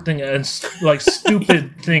awkward thing and like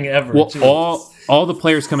stupid thing ever. Well, too. all the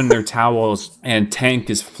players come in their towels, and Tank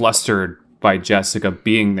is flustered by Jessica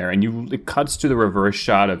being there, and it cuts to the reverse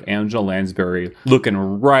shot of Angela Lansbury looking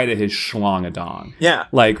right at his schlongadong. Yeah,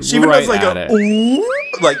 like she even right does like at a it. ooh,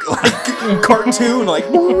 like cartoon, like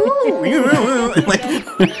and, like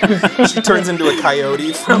she turns into a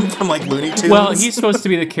coyote from like Looney Tunes. Well, he's supposed to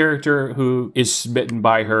be the character who is smitten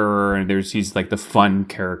by her, and he's like the fun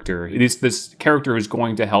character. This character is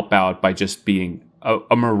going to help out by just being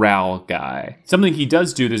a morale guy. Something he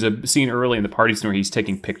does do, there's a scene early in the party scene where he's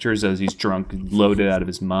taking pictures as he's drunk and loaded out of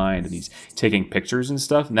his mind, and he's taking pictures and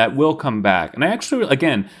stuff, and that will come back. And I actually,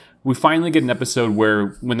 again, we finally get an episode where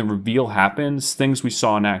when the reveal happens, things we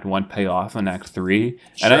saw in Act 1 pay off in Act 3.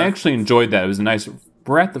 And I actually enjoyed that. It was a nice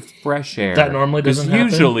breath of fresh air. That normally doesn't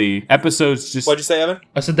happen? Usually, episodes just... What'd you say, Evan?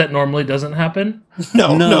 I said that normally doesn't happen?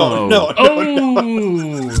 No.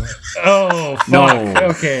 Oh, fuck. No.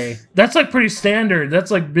 Okay. That's like pretty standard. That's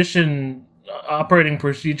like mission operating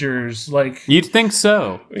procedures. Like, you'd think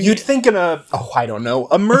so. You'd think in a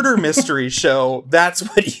a murder mystery show, that's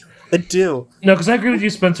what you would do. No, because I agree with you,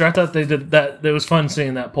 Spencer. I thought they did that. It was fun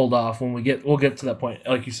seeing that pulled off when we'll get to that point,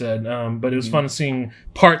 like you said. But it was fun seeing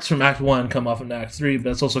parts from Act 1 come off in Act 3, but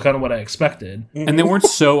that's also kind of what I expected. And they weren't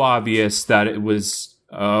so obvious that it was,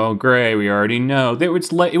 oh, great, we already know. It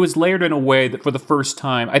was layered in a way that for the first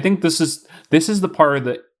time, I think this is the part of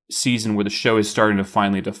the season where the show is starting to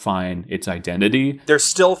finally define its identity. There's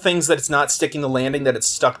still things that it's not sticking the landing, that it's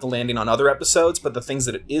stuck the landing on other episodes, but the things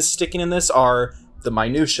that it is sticking in this are the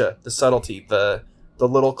minutia, the subtlety, the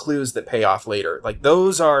little clues that pay off later. Like,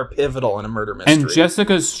 those are pivotal in a murder mystery. And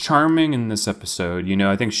Jessica's charming in this episode. You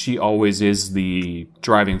know, I think she always is the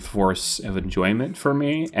driving force of enjoyment for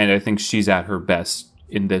me, and I think she's at her best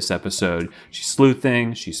in this episode. She's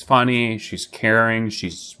sleuthing, she's funny, she's caring,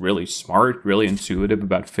 she's really smart, really intuitive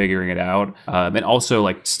about figuring it out, and also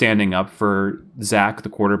like standing up for Zach, the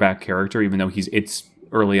quarterback character, even though it's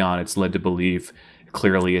early on, it's led to believe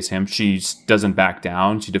clearly is him. She doesn't back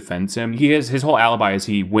down. She defends him. His whole alibi is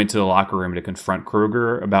he went to the locker room to confront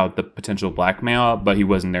Kruger about the potential blackmail, but he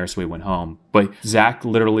wasn't there, so he went home. But Zach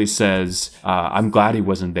literally says, I'm glad he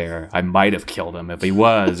wasn't there. I might have killed him if he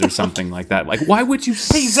was, or something like that. Like, why would you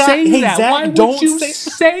say that? Zach, why would you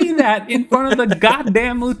say that in front of the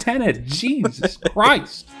goddamn lieutenant? Jesus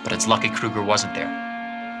Christ. But it's lucky Kruger wasn't there,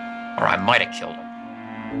 or I might have killed him.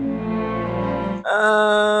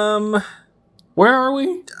 Where are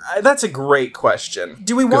we? That's a great question.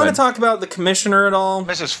 Do we want to talk about the commissioner at all?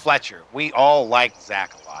 Mrs. Fletcher, we all like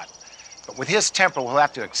Zach a lot. But with his temper, we'll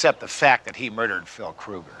have to accept the fact that he murdered Phil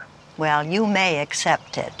Kruger. Well, you may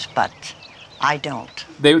accept it, but I don't.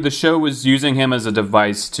 The show was using him as a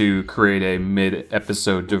device to create a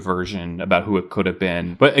mid-episode diversion about who it could have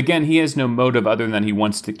been. But again, he has no motive other than he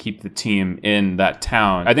wants to keep the team in that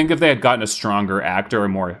town. I think if they had gotten a stronger actor, a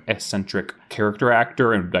more eccentric character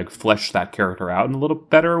actor, and like fleshed that character out in a little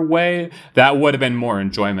better way, that would have been more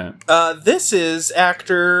enjoyment. This is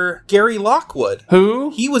actor Gary Lockwood.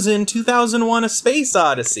 Who? He was in 2001: A Space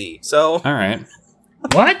Odyssey. So, all right.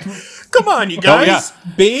 What? Come on, you guys. Oh, yeah.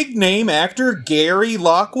 Big name actor Gary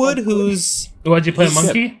Lockwood, who's... Why'd you play a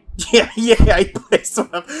monkey? Yeah, he plays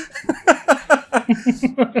one.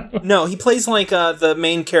 No, he plays like the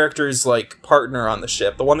main character's like partner on the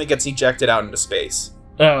ship, the one that gets ejected out into space.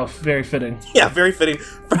 Oh, very fitting. Yeah, very fitting.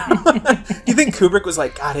 You think Kubrick was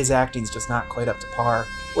like, God, his acting's just not quite up to par.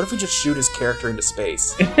 What if we just shoot his character into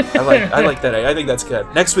space? I like that. I think that's good.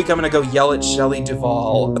 Next week, I'm going to go yell at Shelley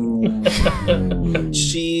Duvall.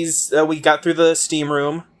 We got through the steam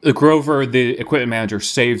room. Grover, the equipment manager,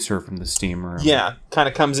 saves her from the steam room. Yeah, kind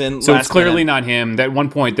of comes in. So it's clearly not him. At one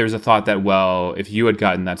point, there's a thought that, well, if you had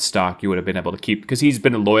gotten that stock, you would have been able to keep, because he's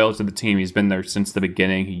been loyal to the team. He's been there since the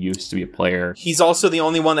beginning. He used to be a player. He's also the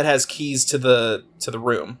only one that has keys to the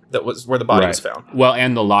room that was where the body was found. Well,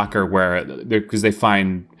 and the locker because they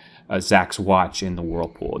find Zach's watch in the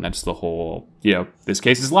whirlpool, and that's the whole. This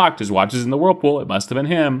case is locked. His watch is in the whirlpool. It must have been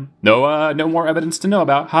him. No more evidence to know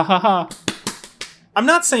about. Ha ha ha. I'm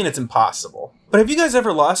not saying it's impossible, but have you guys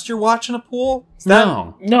ever lost your watch in a pool?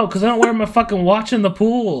 No, because I don't wear my fucking watch in the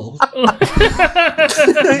pool.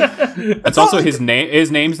 It's also his name. His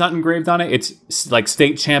name's not engraved on it. It's like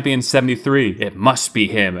state champion 73. It must be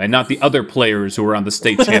him, and not the other players who were on the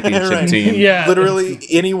state championship team. Yeah, literally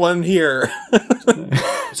anyone here.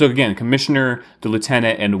 So again, Commissioner, the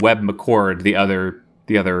lieutenant, and Webb McCord, the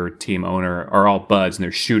other team owner, are all buds, and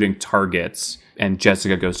they're shooting targets. And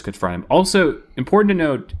Jessica goes to confront him. Also, important to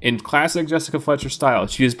note, in classic Jessica Fletcher style,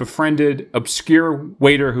 she has befriended obscure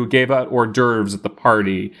waiter who gave out hors d'oeuvres at the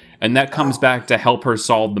party, and that comes back to help her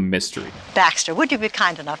solve the mystery. Baxter, would you be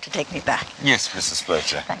kind enough to take me back? Yes, Mrs.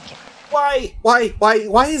 Fletcher. Thank you.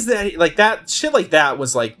 Why is that? Like, that shit like that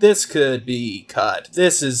was like, this could be cut.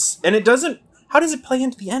 This is, and it doesn't, how does it play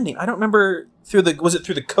into the ending? I don't remember was it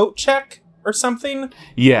through the coat check? Or something.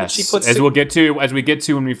 Yes, as we get to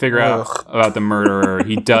when we figure out about the murderer,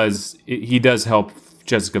 he does help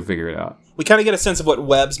Jessica figure it out. We kind of get a sense of what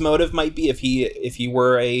Webb's motive might be if he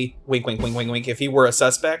were a wink, if he were a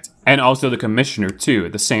suspect, and also the commissioner too.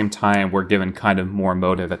 At the same time, we're given kind of more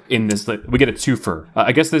motive in this. We get a twofer.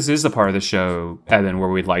 I guess this is the part of the show, Evan, where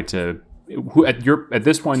we'd like to. At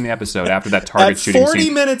this point in the episode, after that target shooting 40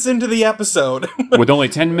 scene, minute into the episode, with only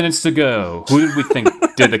 10 minutes to go, who did we think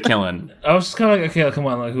did the killing? I was just kind of like, okay, come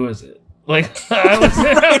on, like, who is it? Like, I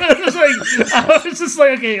was just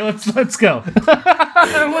like, okay, let's go.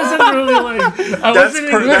 I wasn't really like,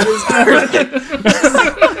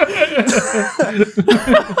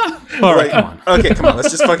 All right, come on. Okay, come on.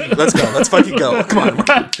 Let's go. Let's fucking go. Come on.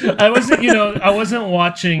 I wasn't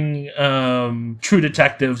watching True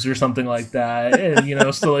Detectives or something like that,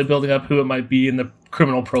 and slowly building up who it might be in the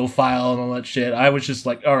criminal profile and all that shit. I was just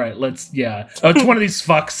like, all right, it's one of these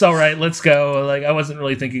fucks. All right, let's go. Like, I wasn't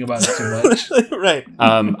really thinking about it too much. Right.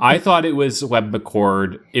 I thought it was Webb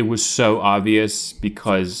McCord. It was so obvious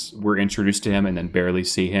because we're introduced to him and then barely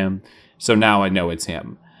see him. So now I know it's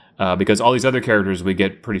him. Because all these other characters, we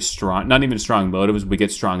get pretty strong, not even strong motives, we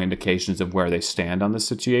get strong indications of where they stand on the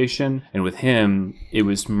situation. And with him, it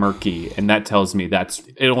was murky. And that tells me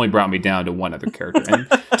it only brought me down to one other character. And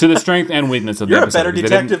to the strength and weakness of the episode. You're a better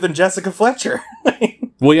detective than Jessica Fletcher.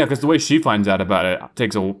 Well, yeah, because the way she finds out about it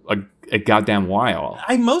takes a goddamn while.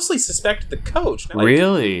 I mostly suspected the coach.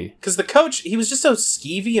 Really? Because the coach, he was just so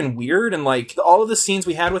skeevy and weird, and like all of the scenes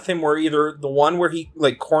we had with him were either the one where he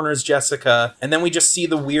like corners Jessica, and then we just see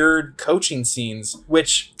the weird coaching scenes,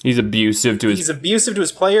 which he's abusive to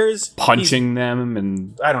his players, punching them,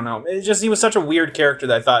 and I don't know. He was such a weird character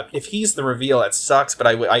that I thought if he's the reveal, that sucks. But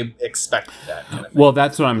I expected that. Kind of well,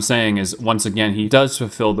 that's what I'm saying. Is once again he does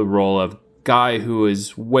fulfill the role of guy who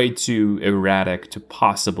is way too erratic to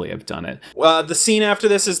possibly have done it. The scene after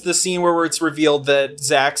this is the scene where it's revealed that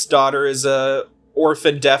Zach's daughter is a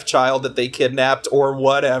orphan deaf child that they kidnapped or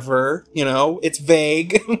whatever. It's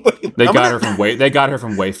vague. They got her from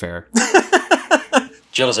Wayfair.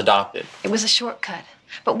 Jill is adopted. It was a shortcut,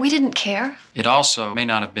 but we didn't care. It also may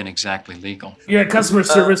not have been exactly legal. Yeah, customer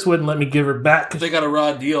service wouldn't let me give her back because they got a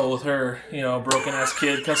raw deal with her. Broken ass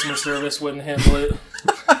kid. Customer service wouldn't handle it.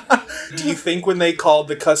 Do you think when they called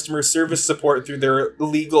the customer service support through their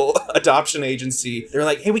legal adoption agency, they're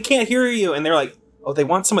like, hey, we can't hear you? And they're like, oh, they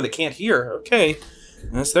want someone that can't hear. Okay,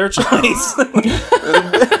 that's their choice.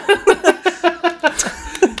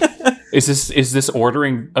 Is this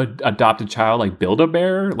ordering an adopted child like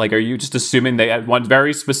Build-A-Bear? Like, are you just assuming they want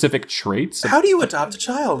very specific traits? How do you adopt a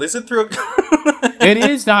child? Is it through It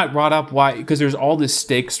is not brought up why, because there's all the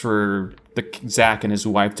stakes for Zach and his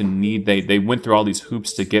wife to need. They went through all these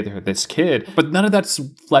hoops to get this kid, but none of that's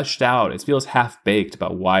fleshed out. It feels half-baked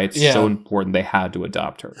about why it's so important they had to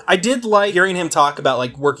adopt her. I did like hearing him talk about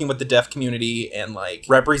like working with the deaf community and like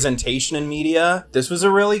representation in media. This was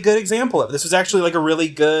a really good example of it. This was actually like a really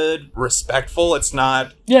good, respectful. It's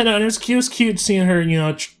not. Yeah, no, and it was cute seeing her,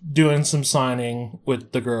 doing some signing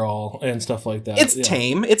with the girl and stuff like that. It's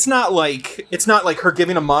tame. It's not like her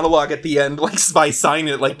giving a monologue at the end, like by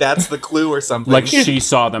signing it, like that's the clue or something. Like she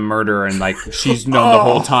saw the murder and like she's known the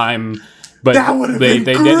whole time, but they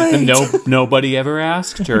didn't. Nobody ever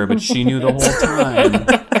asked her, but she knew the whole time.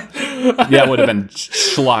 That would have been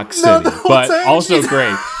Schlock City, but also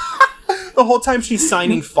great. The whole time she's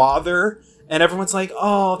signing father. And everyone's like,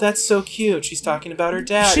 oh, that's so cute. She's talking about her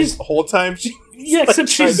dad. The whole time Yeah, except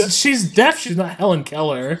she's deaf. She's not Helen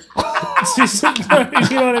Keller. She's, you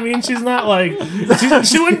know what I mean? She's not like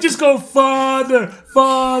she wouldn't just go father,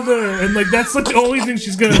 and like that's the only thing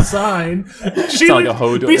she's gonna sign. It's not like a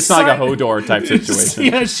Hodor type situation.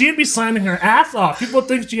 Yeah, she'd be signing her ass off. People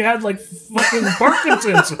think she had like fucking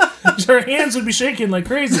Parkinson's. Her hands would be shaking like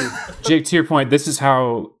crazy. Jake, to your point, this is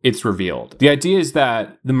how it's revealed. The idea is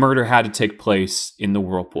that the murder had to take place in the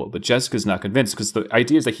whirlpool, but Jessica's not convinced because the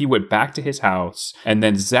idea is that he went back to his house, and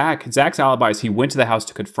then Zach's alibi is he went to the house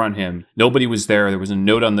to confront him. Nobody was there. There was a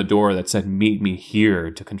note on the door that said, "Meet me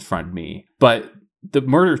here to confront me." But the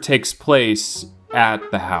murder takes place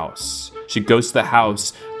at the house. She goes to the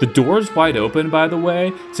house. The door's wide open, by the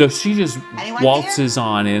way, so she just waltzes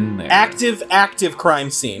on in there. Active crime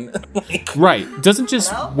scene. Right. Doesn't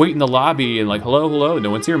just wait in the lobby and like, hello, no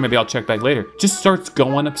one's here, maybe I'll check back later. Just starts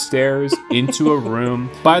going upstairs into a room.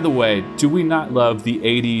 By the way, do we not love the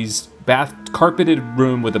 80s carpeted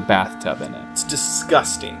room with a bathtub in it? It's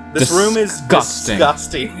disgusting. This room is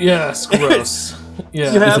disgusting. Yeah, it's gross.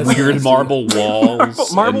 Yeah, you have weird marble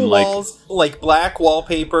walls. Marble walls, like black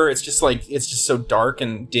wallpaper. It's just so dark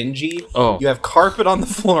and dingy. Oh. You have carpet on the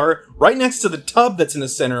floor right next to the tub that's in the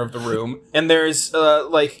center of the room, and there's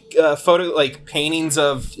paintings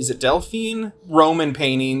of, is it Delphine? Roman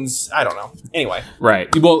paintings. I don't know. Anyway.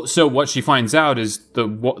 Right. Well, so what she finds out is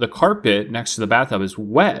the carpet next to the bathtub is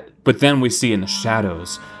wet, but then we see in the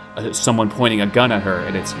shadows someone pointing a gun at her,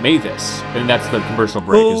 and it's Mavis, and that's the commercial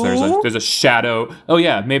break. Is there's a shadow? Oh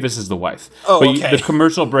yeah, Mavis is the wife. Oh, okay. The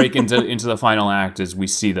commercial break into the final act is we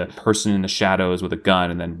see the person in the shadows with a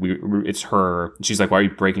gun, and then it's her. She's like, "Why are you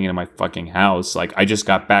breaking into my fucking house? Like, I just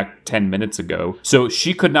got back 10 minutes ago." So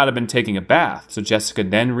she could not have been taking a bath. So Jessica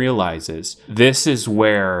then realizes this is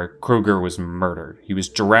where Kruger was murdered. He was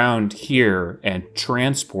drowned here and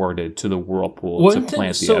transported to the whirlpool to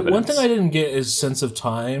plant the evidence. One thing I didn't get is sense of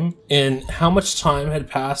time. And how much time had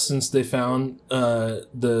passed since they found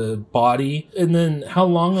the body, and then how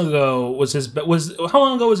long ago was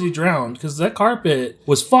he drowned? Because that carpet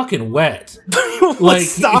was fucking wet.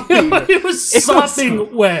 It was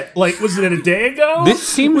sopping wet. Like, was it a day ago? This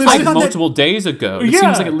seems like multiple days ago. It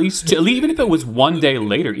seems like at least even if it was one day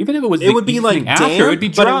later, even if it was, it would be like after, damp, it would be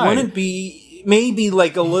dry. But it wouldn't be. Maybe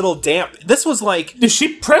like a little damp. This was like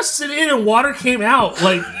she pressed it in and water came out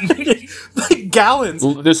like gallons.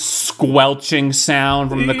 This squelching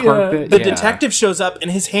sound from the carpet. The detective shows up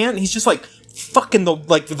and his hand. He's just like fucking the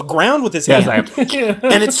ground with his hand,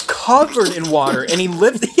 and it's covered in water. And he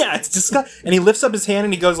lifts. Yeah, it's disgusting. And he lifts up his hand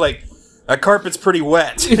and he goes like, "That carpet's pretty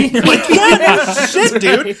wet." You're like, yeah, no shit,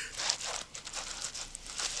 dude.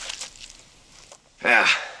 Yeah,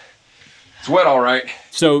 it's wet, all right.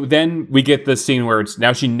 So then we get the scene where it's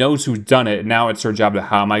now she knows who's done it. Now it's her job to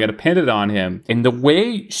how am I going to pin it on him? And the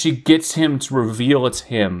way she gets him to reveal it's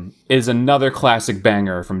him is another classic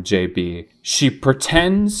banger from JB. She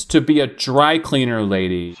pretends to be a dry cleaner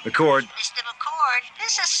lady. McCord. Mr. McCord,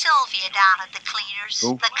 this is Sylvia down at the cleaners.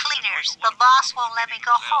 Who? The cleaners. The boss won't let me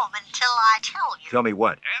go home until I tell you. Tell me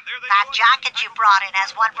what? That jacket you brought in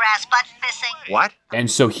has one brass button missing. What? And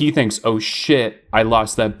so he thinks, oh shit, I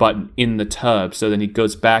lost that button in the tub. So then he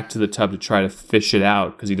goes back to the tub to try to fish it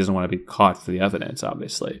out because he doesn't want to be caught for the evidence,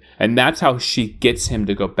 obviously. And that's how she gets him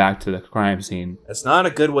to go back to the crime scene. That's not a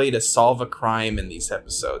good way to solve a crime in these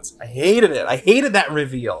episodes. I hated it. I hated that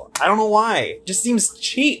reveal. I don't know why. It just seems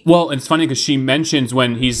cheap. Well, it's funny because she mentions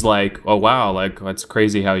when he's like, oh wow, like that's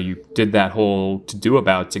crazy how you did that whole to-do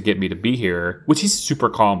about to get me to be here, which he's super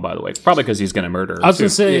calm, by the way. It's probably because he's going to murder her. I was going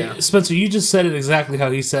to say, Spencer, you just said it exactly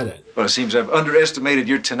how he said it. Well, it seems I've underestimated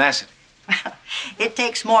your tenacity. It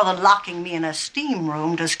takes more than locking me in a steam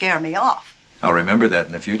room to scare me off. I'll remember that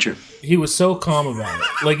in the future. He was so calm about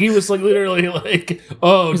it. Like, he was like literally like,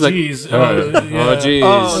 oh, geez. Oh, geez.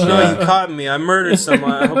 Oh, no, you caught me. I murdered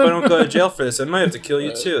someone. I hope I don't go to jail for this. I might have to kill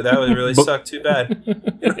you, too. That would really suck too bad.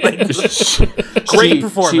 Great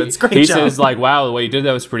performance. Great he job. He says, like, wow, the way you did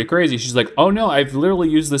that was pretty crazy. She's like, oh, no, I've literally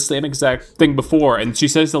used the same exact thing before. And she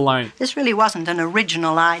says the line. This really wasn't an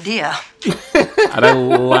original idea. And I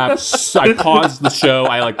laughed. I paused the show.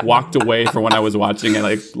 I, like, walked away from when I was watching. I,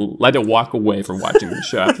 like, let it walk away from watching the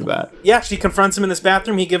show after that. Yeah, she confronts him in this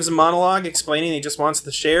bathroom. He gives a monologue explaining he just wants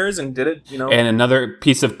the shares and did it, you know. And another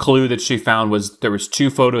piece of clue that she found was there was 2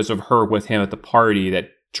 photos of her with him at the party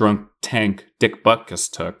that drunk tank Dick Butkus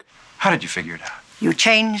took. How did you figure it out? You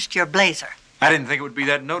changed your blazer. I didn't think it would be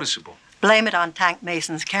that noticeable. Blame it on Tank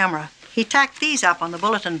Mason's camera. He tacked these up on the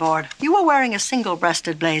bulletin board. You were wearing a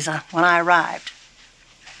single-breasted blazer when I arrived,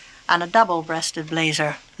 and a double-breasted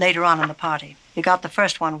blazer later on in the party. You got the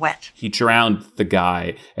first one wet. He drowned the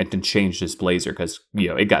guy and then changed his blazer because,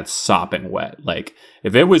 it got sopping wet. Like,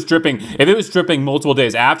 if it was dripping multiple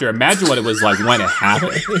days after, imagine what it was like when it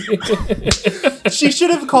happened. She should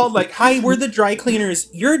have called like, "Hi, we're the dry cleaners.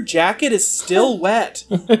 Your jacket is still wet.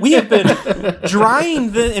 We have been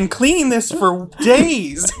drying and cleaning this for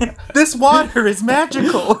days. This water is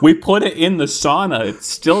magical. We put it in the sauna. It's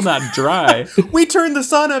still not dry. We turned the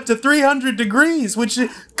sauna up to 300 degrees, which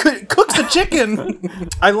cooks the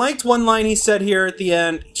chicken." I liked one line he said here at the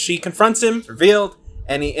end. She confronts him, revealed,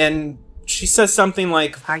 and she says something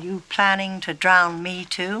like, "Are you planning to drown me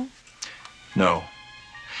too?" No.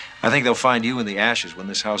 I think they'll find you in the ashes when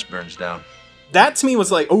this house burns down. That to me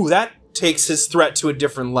was like, oh, that takes his threat to a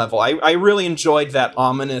different level. I really enjoyed that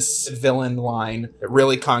ominous villain line that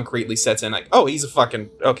really concretely sets in like, oh, he's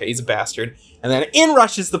a bastard. And then in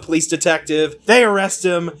rushes the police detective. They arrest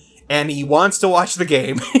him. And he wants to watch the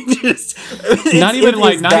game. It's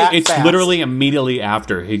literally immediately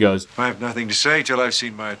after he goes, I have nothing to say till I've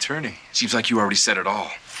seen my attorney. Seems like you already said it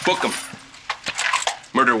all. Book him.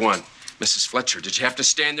 Murder 1. Mrs. Fletcher, did you have to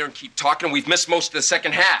stand there and keep talking? We've missed most of the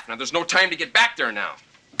second half. Now, there's no time to get back there now.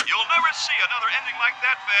 You'll never see another ending like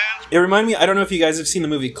that, fans. It reminded me, I don't know if you guys have seen the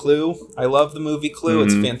movie Clue. I love the movie Clue.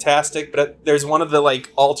 It's fantastic. But there's one of the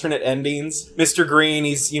alternate endings. Mr. Green,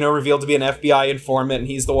 he's, revealed to be an FBI informant, and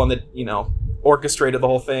he's the one that, orchestrated the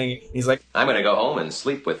whole thing. He's like, I'm going to go home and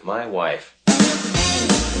sleep with my wife.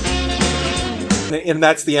 And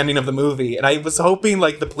that's the ending of the movie. And I was hoping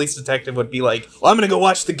the police detective would be like, well, I'm going to go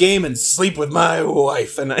watch the game and sleep with my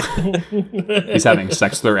wife. And he's having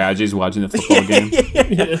sex with her as he's watching the football game.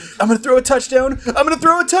 Yeah. I'm going to throw a touchdown.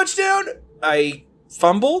 I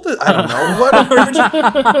fumbled. I don't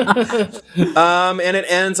know. And it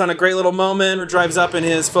ends on a great little moment where drives up in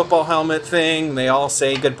his football helmet thing. They all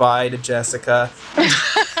say goodbye to Jessica.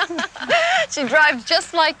 She drives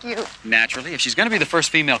just like you. Naturally, if she's going to be the first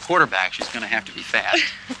female quarterback, she's going to have to be fat.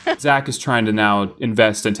 Zach is trying to now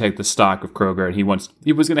invest and take the stock of Kroger, and he was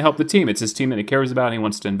going to help the team. It's his team that he cares about, and he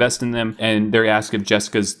wants to invest in them. And they're asking if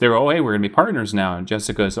hey, we're going to be partners now. And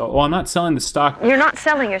Jessica goes, oh, I'm not selling the stock. You're not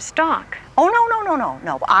selling your stock. Oh,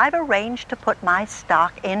 no. I've arranged to put my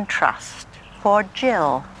stock in trust for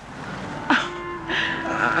Jill.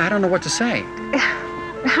 I don't know what to say.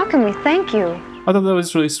 How can we thank you? I thought that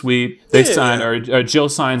was really sweet. They sign, or Jill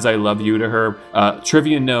signs "I love you" to her.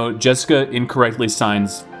 Trivia note: Jessica incorrectly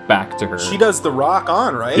signs back to her. She does the rock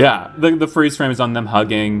on, right? Yeah, the freeze frame is on them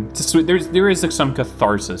hugging. It's sweet. There is some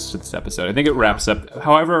catharsis to this episode. I think it wraps up.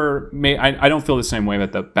 However, I don't feel the same way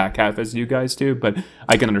about the back half as you guys do, but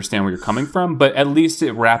I can understand where you're coming from. But at least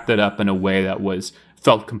it wrapped it up in a way that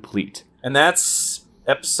felt complete. And that's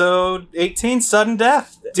episode 18, Sudden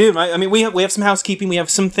Death. Dude, we have some housekeeping. We have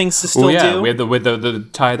some things to still do. We had the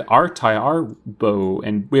tie our bow,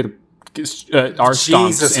 and we had our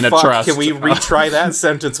stonks in a trust. Can we retry that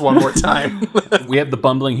sentence one more time? We have the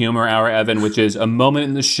Bumbling Humor Hour, Evan, which is a moment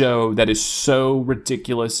in the show that is so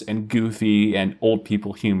ridiculous and goofy and old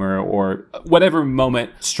people humor, or whatever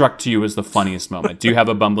moment struck to you as the funniest moment. Do you have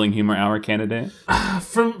a Bumbling Humor Hour candidate?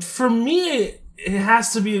 For me, it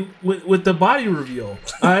has to be with the body reveal.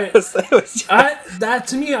 That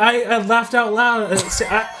to me, I laughed out loud.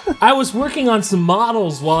 I was working on some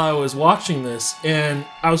models while I was watching this, and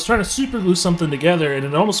I was trying to super glue something together, and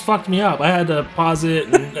it almost fucked me up. I had to pause it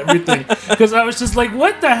and everything because I was just like,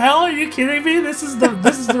 "What the hell? Are you kidding me? This is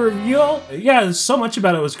the reveal." Yeah, there's so much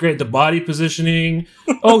about it was great. The body positioning.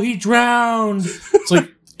 Oh, he drowned. It's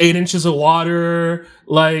like 8 inches of water.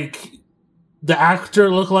 The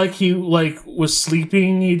actor looked like he was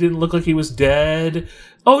sleeping. He didn't look like he was dead.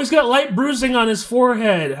 Oh, he's got light bruising on his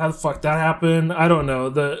forehead. How the fuck that happened? I don't know.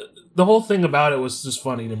 The whole thing about it was just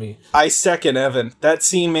funny to me. I second Evan. That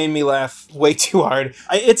scene made me laugh way too hard.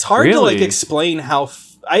 It's hard to explain how.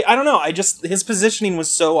 I don't know. His positioning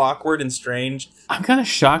was so awkward and strange. I'm kind of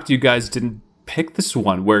shocked you guys didn't pick this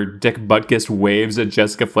one where Dick Butkus waves at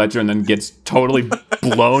Jessica Fletcher and then gets totally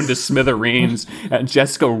blown to smithereens, and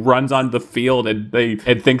Jessica runs onto the field and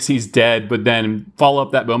thinks he's dead, but then follow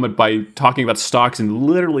up that moment by talking about stocks and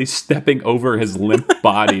literally stepping over his limp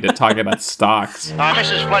body to talk about stocks.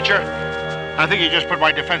 Mrs. Fletcher, I think you just put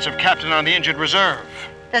my defensive captain on the injured reserve.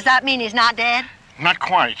 Does that mean he's not dead? Not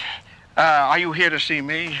quite. Are you here to see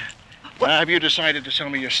me? Have you decided to sell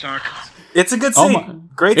me your stock? It's a good scene.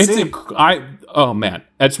 Great scene. Oh man,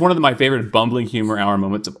 that's one of my favorite Bumbling Humor Hour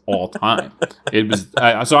moments of all time. It was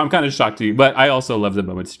so I'm kind of shocked to you, but I also love the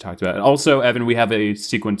moments you talked about. Also, Evan, we have a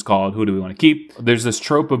sequence called "Who Do We Want to Keep?" There's this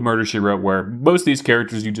trope of Murder, She Wrote where most of these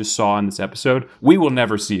characters you just saw in this episode we will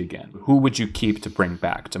never see again. Who would you keep to bring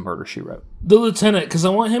back to Murder, She Wrote? The lieutenant, because I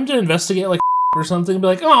want him to investigate or something, and be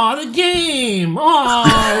like, "Oh, the game! Oh,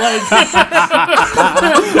 like."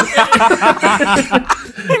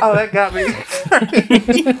 Oh, that got me.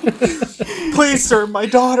 Please, sir, my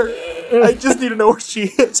daughter. I just need to know where she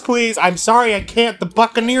is, please. I'm sorry, I can't. The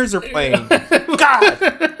Buccaneers are playing. God.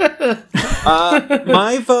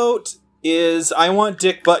 My vote is I want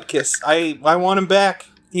Dick Butkus. I want him back.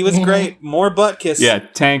 He was great. More Butkus. Yeah,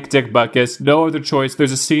 tank Dick Butkus. No other choice.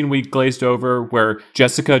 There's a scene we glazed over where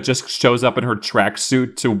Jessica just shows up in her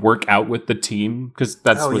tracksuit to work out with the team, because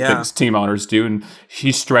that's what team owners do. And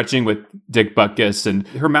she's stretching with Dick Butkus, and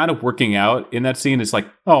her amount of working out in that scene is like,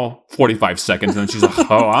 45 seconds. And then she's like,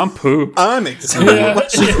 I'm pooped. I'm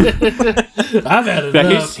exhausted. I've had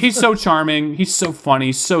enough. He's so charming. He's so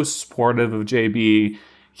funny. So supportive of JB.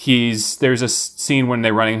 There's a scene when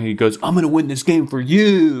they're running, he goes, "I'm going to win this game for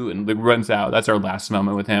you," and he runs out. That's our last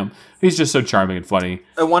moment with him. He's just so charming and funny.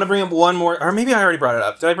 I want to bring up one more, or maybe I already brought it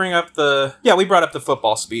up. Did I bring up we brought up the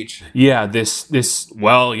football speech. Yeah,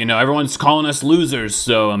 well, everyone's calling us losers,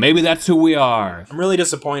 so maybe that's who we are. I'm really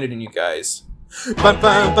disappointed in you guys. The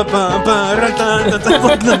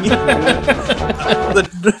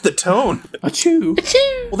tone. Achoo.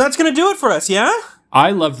 Well, that's going to do it for us, yeah?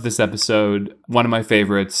 I loved this episode. One of my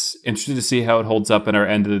favorites. Interested to see how it holds up in our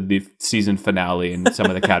end of the season finale in some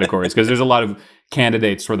of the categories, because there's a lot of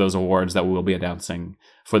candidates for those awards that we'll be announcing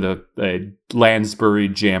for the Lansbury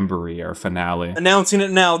Jamboree, our finale. Announcing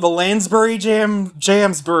it now, the Lansbury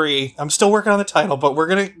Jamsbury. I'm still working on the title, but we're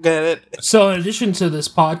gonna get it. So, in addition to this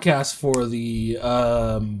podcast for the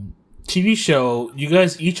TV show, you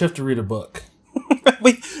guys each have to read a book.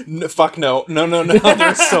 Wait, fuck no.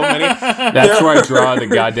 There's so many. That's where I draw the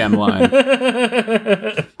goddamn line.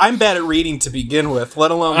 I'm bad at reading to begin with, let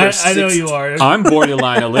alone I know you are. I'm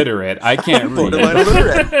borderline illiterate. I can't read. Borderline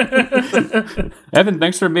illiterate. Evan,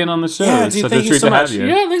 thanks for being on the show. Yeah, it's dude, such thank a you treat so to much. have you.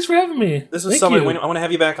 Yeah, thanks for having me. This was so much. I want to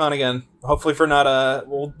have you back on again. Hopefully for not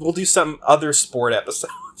we'll do some other sport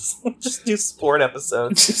episodes. Just do sport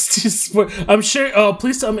episodes. Just do sport. I'm sure. Oh,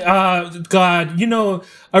 please tell me. God,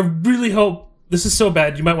 I really hope. This is so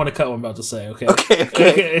bad. You might want to cut what I'm about to say. Okay. Okay.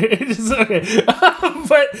 Okay.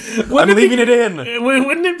 But I'm leaving it in.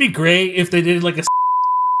 Wouldn't it be great if they did like a?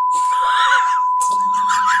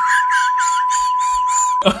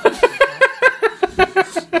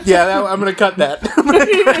 Yeah, I'm gonna cut that.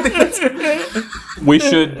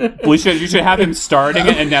 You should have him starting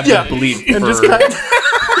it and have the bleep and for. Just cut.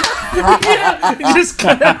 Just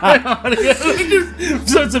cut out audio.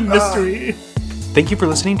 So it's a mystery. Thank you for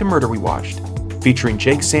listening to Murder We Watched, featuring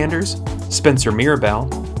Jake Sanders, Spencer Mirabelle,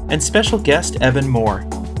 and special guest Evan Moore.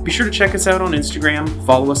 Be sure to check us out on Instagram,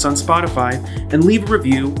 follow us on Spotify, and leave a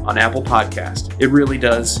review on Apple Podcast. It really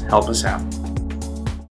does help us out.